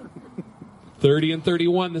 30 and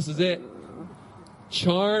 31, this is it.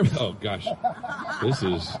 Charm. Oh, gosh. This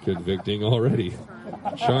is convicting already.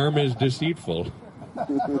 Charm is deceitful.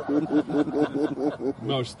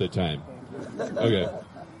 Most of the time. Okay.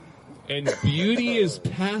 And beauty is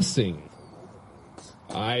passing.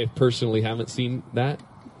 I personally haven't seen that.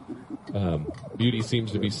 Beauty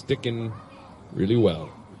seems to be sticking really well.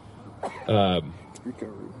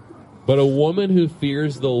 But a woman who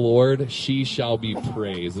fears the Lord, she shall be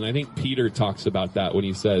praised. And I think Peter talks about that when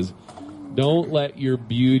he says, don't let your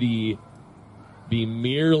beauty be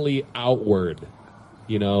merely outward,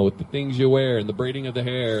 with the things you wear and the braiding of the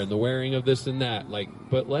hair and the wearing of this and that.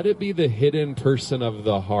 But let it be the hidden person of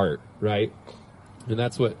the heart, right? And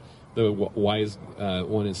that's what the wise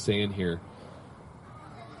one is saying here.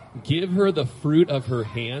 Give her the fruit of her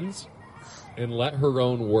hands and let her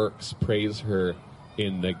own works praise her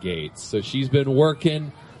in the gates. So she's been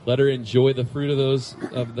working. Let her enjoy the fruit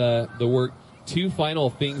of the work. Two final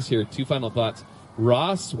things here, two final thoughts.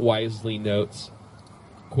 Ross wisely notes,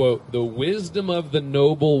 quote, the wisdom of the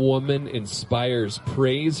noble woman inspires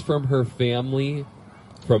praise from her family,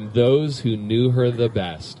 from those who knew her the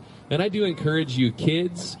best. And I do encourage you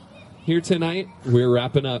kids here tonight, we're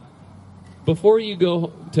wrapping up. Before you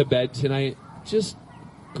go to bed tonight, just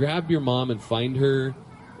grab your mom and find her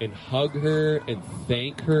and hug her and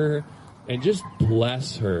thank her and just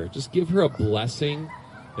bless her. Just give her a blessing.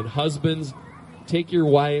 And husbands, take your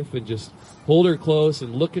wife and just hold her close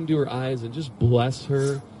and look into her eyes and just bless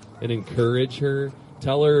her and encourage her.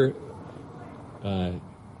 Tell her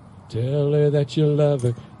that you love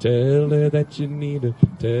her. Tell her that you need her.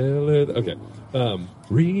 Tell her. Okay.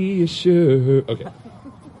 Reassure her. Okay.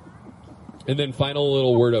 And then final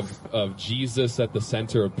little word of Jesus at the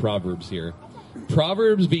center of Proverbs here.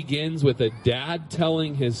 Proverbs begins with a dad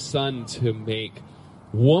telling his son to make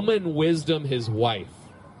woman wisdom his wife.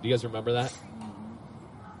 Do you guys remember that?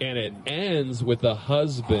 And it ends with a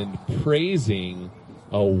husband praising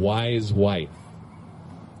a wise wife.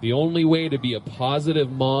 The only way to be a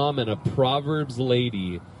positive mom and a Proverbs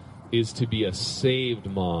lady is to be a saved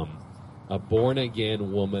mom, a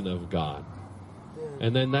born-again woman of God.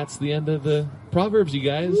 And then that's the end of the Proverbs, you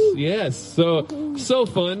guys. Yes, so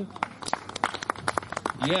fun.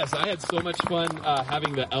 Yes, I had so much fun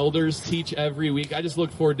having the elders teach every week. I just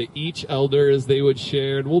look forward to each elder as they would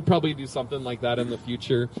share. And we'll probably do something like that in the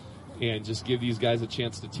future and just give these guys a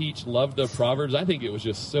chance to teach. Love the Proverbs. I think it was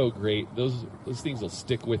just so great. Those things will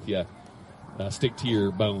stick with you, stick to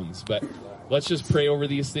your bones. But let's just pray over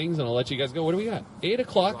these things, and I'll let you guys go. What do we got? 8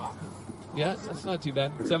 o'clock. Yeah, that's not too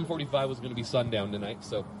bad. 7:45 was going to be sundown tonight.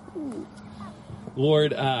 So,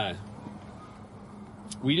 Lord,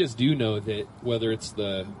 we just do know that whether it's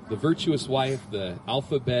the virtuous wife, the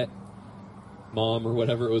alphabet mom, or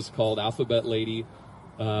whatever it was called, alphabet lady,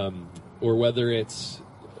 or whether it's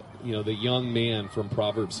the young man from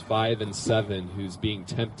Proverbs 5 and 7 who's being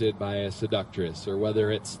tempted by a seductress, or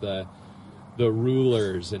whether it's the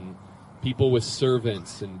rulers and people with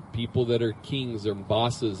servants and people that are kings or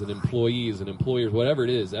bosses and employees and employers, whatever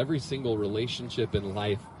it is, every single relationship in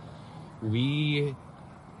life, we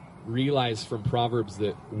realize from Proverbs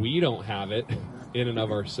that we don't have it in and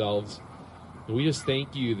of ourselves. And we just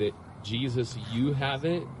thank you that, Jesus, you have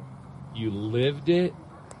it, you lived it,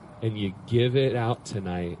 and you give it out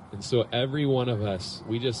tonight. And so every one of us,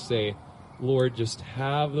 we just say, Lord, just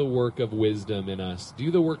have the work of wisdom in us.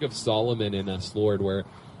 Do the work of Solomon in us, Lord, where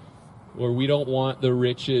we don't want the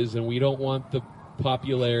riches and we don't want the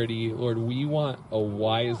popularity. Lord, we want a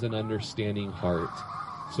wise and understanding heart.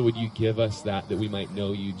 So would you give us that we might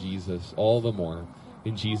know you, Jesus, all the more.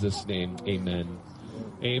 In Jesus' name, amen.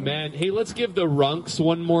 Amen. Hey, let's give the Runks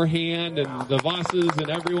one more hand, and the Vosses and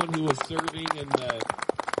everyone who was serving in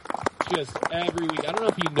just every week. I don't know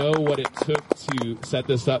if you know what it took to set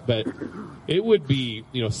this up, but it would be,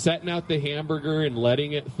 setting out the hamburger and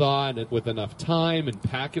letting it thaw and with enough time and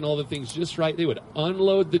packing all the things just right. They would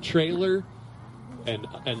unload the trailer and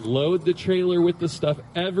load the trailer with the stuff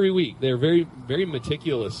every week. They're very, very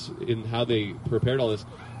meticulous in how they prepared all this.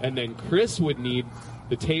 And then Chris would need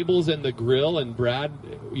the tables and the grill, and Brad,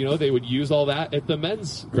 they would use all that at the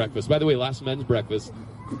men's breakfast. By the way, last men's breakfast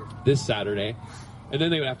this Saturday. And then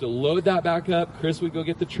they would have to load that back up. Chris would go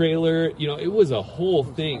get the trailer. It was a whole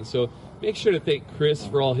thing. So make sure to thank Chris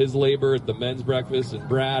for all his labor at the men's breakfast, and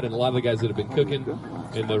Brad and a lot of the guys that have been cooking.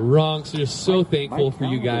 And the Runks, just so thankful for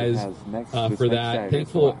you guys for that.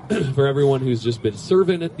 Thankful for everyone who's just been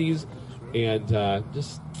serving at these. And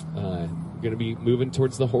just going to be moving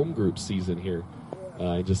towards the home group season here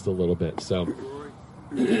in just a little bit. So.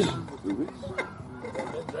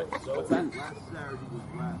 What's that?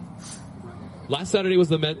 Last Saturday was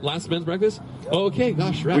the last men's breakfast? Oh, okay,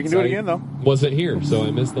 gosh, rats. We can do it again, though. Wasn't here, so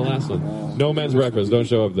I missed the last one. No men's breakfast. Don't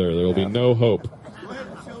show up there. There will be no hope.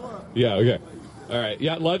 Yeah, okay. All right.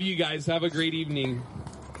 Yeah, love you guys. Have a great evening.